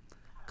way.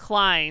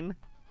 Klein,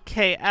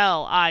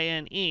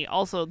 Kline,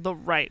 also the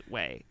right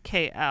way,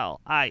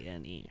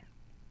 Kline,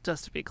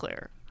 just to be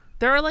clear.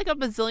 There are like a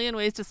bazillion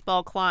ways to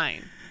spell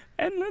Klein.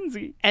 And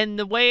Lindsay. And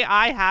the way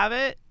I have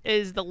it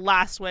is the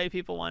last way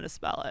people want to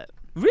spell it.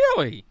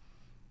 Really?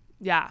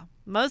 Yeah.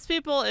 Most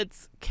people,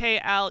 it's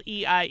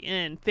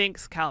Klein,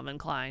 thinks Calvin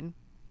Klein.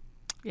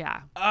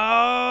 Yeah.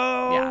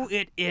 Oh,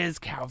 It is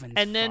Calvin's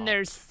And then fault.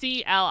 there's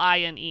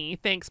Cline,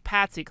 thanks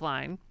Patsy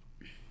Cline.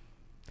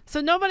 So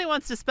nobody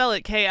wants to spell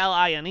it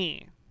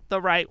Kline,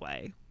 the right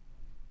way.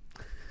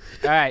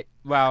 All right,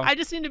 well. I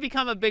just need to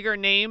become a bigger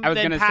name I was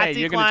than gonna say, Patsy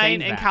you're gonna Cline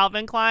change and that.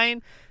 Calvin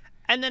Klein,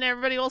 and then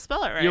everybody will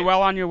spell it right. You're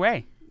well on your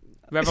way.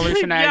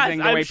 Revolutionizing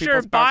yes, the way I'm people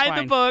sure spell Buy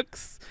Klein. the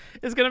Books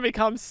is going to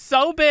become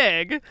so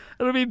big,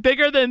 it'll be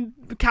bigger than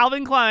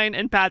Calvin Klein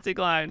and Patsy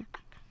Cline.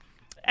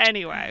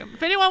 Anyway,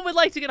 if anyone would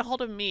like to get a hold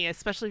of me,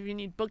 especially if you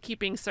need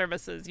bookkeeping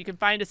services, you can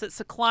find us at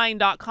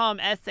sakline.com,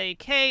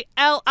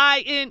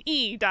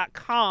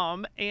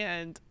 SAKLINE.com,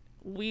 and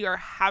we are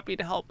happy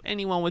to help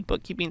anyone with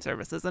bookkeeping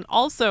services. And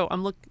also,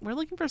 we're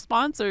looking for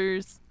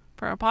sponsors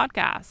for our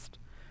podcast.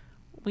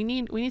 We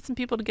need some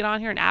people to get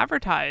on here and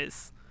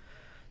advertise.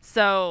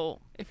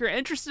 So if you're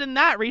interested in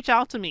that, reach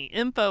out to me,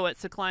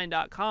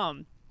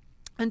 info@sakline.com.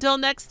 Until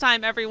next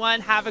time,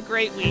 everyone, have a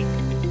great week.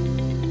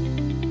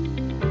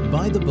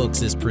 By the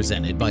Books is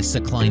presented by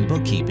Sakline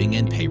Bookkeeping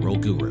and Payroll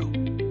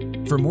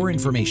Guru. For more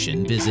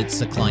information, visit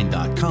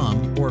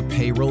sakline.com or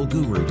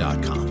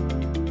payrollguru.com.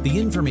 The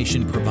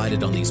information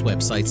provided on these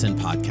websites and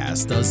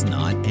podcasts does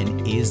not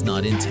and is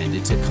not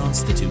intended to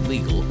constitute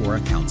legal or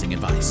accounting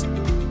advice.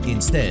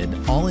 Instead,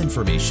 all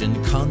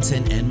information,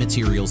 content, and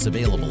materials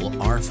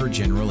available are for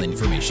general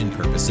information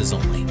purposes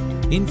only.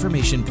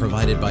 Information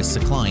provided by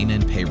Sakline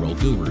and Payroll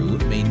Guru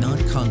may not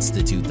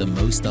constitute the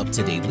most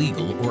up-to-date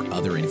legal or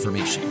other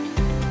information.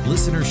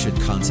 Listeners should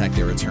contact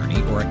their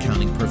attorney or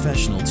accounting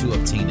professional to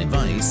obtain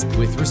advice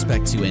with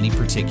respect to any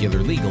particular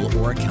legal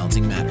or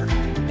accounting matter,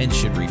 and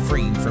should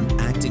refrain from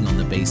acting on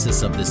the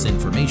basis of this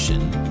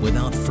information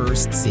without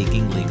first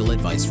seeking legal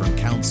advice from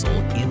counsel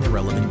in the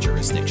relevant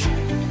jurisdiction.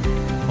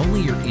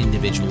 Only your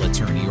individual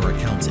attorney or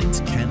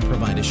accountant can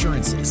provide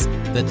assurances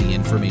that the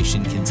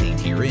information contained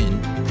herein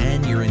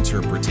and your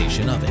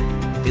interpretation of it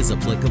is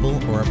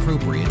applicable or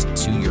appropriate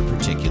to your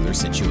particular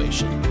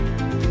situation.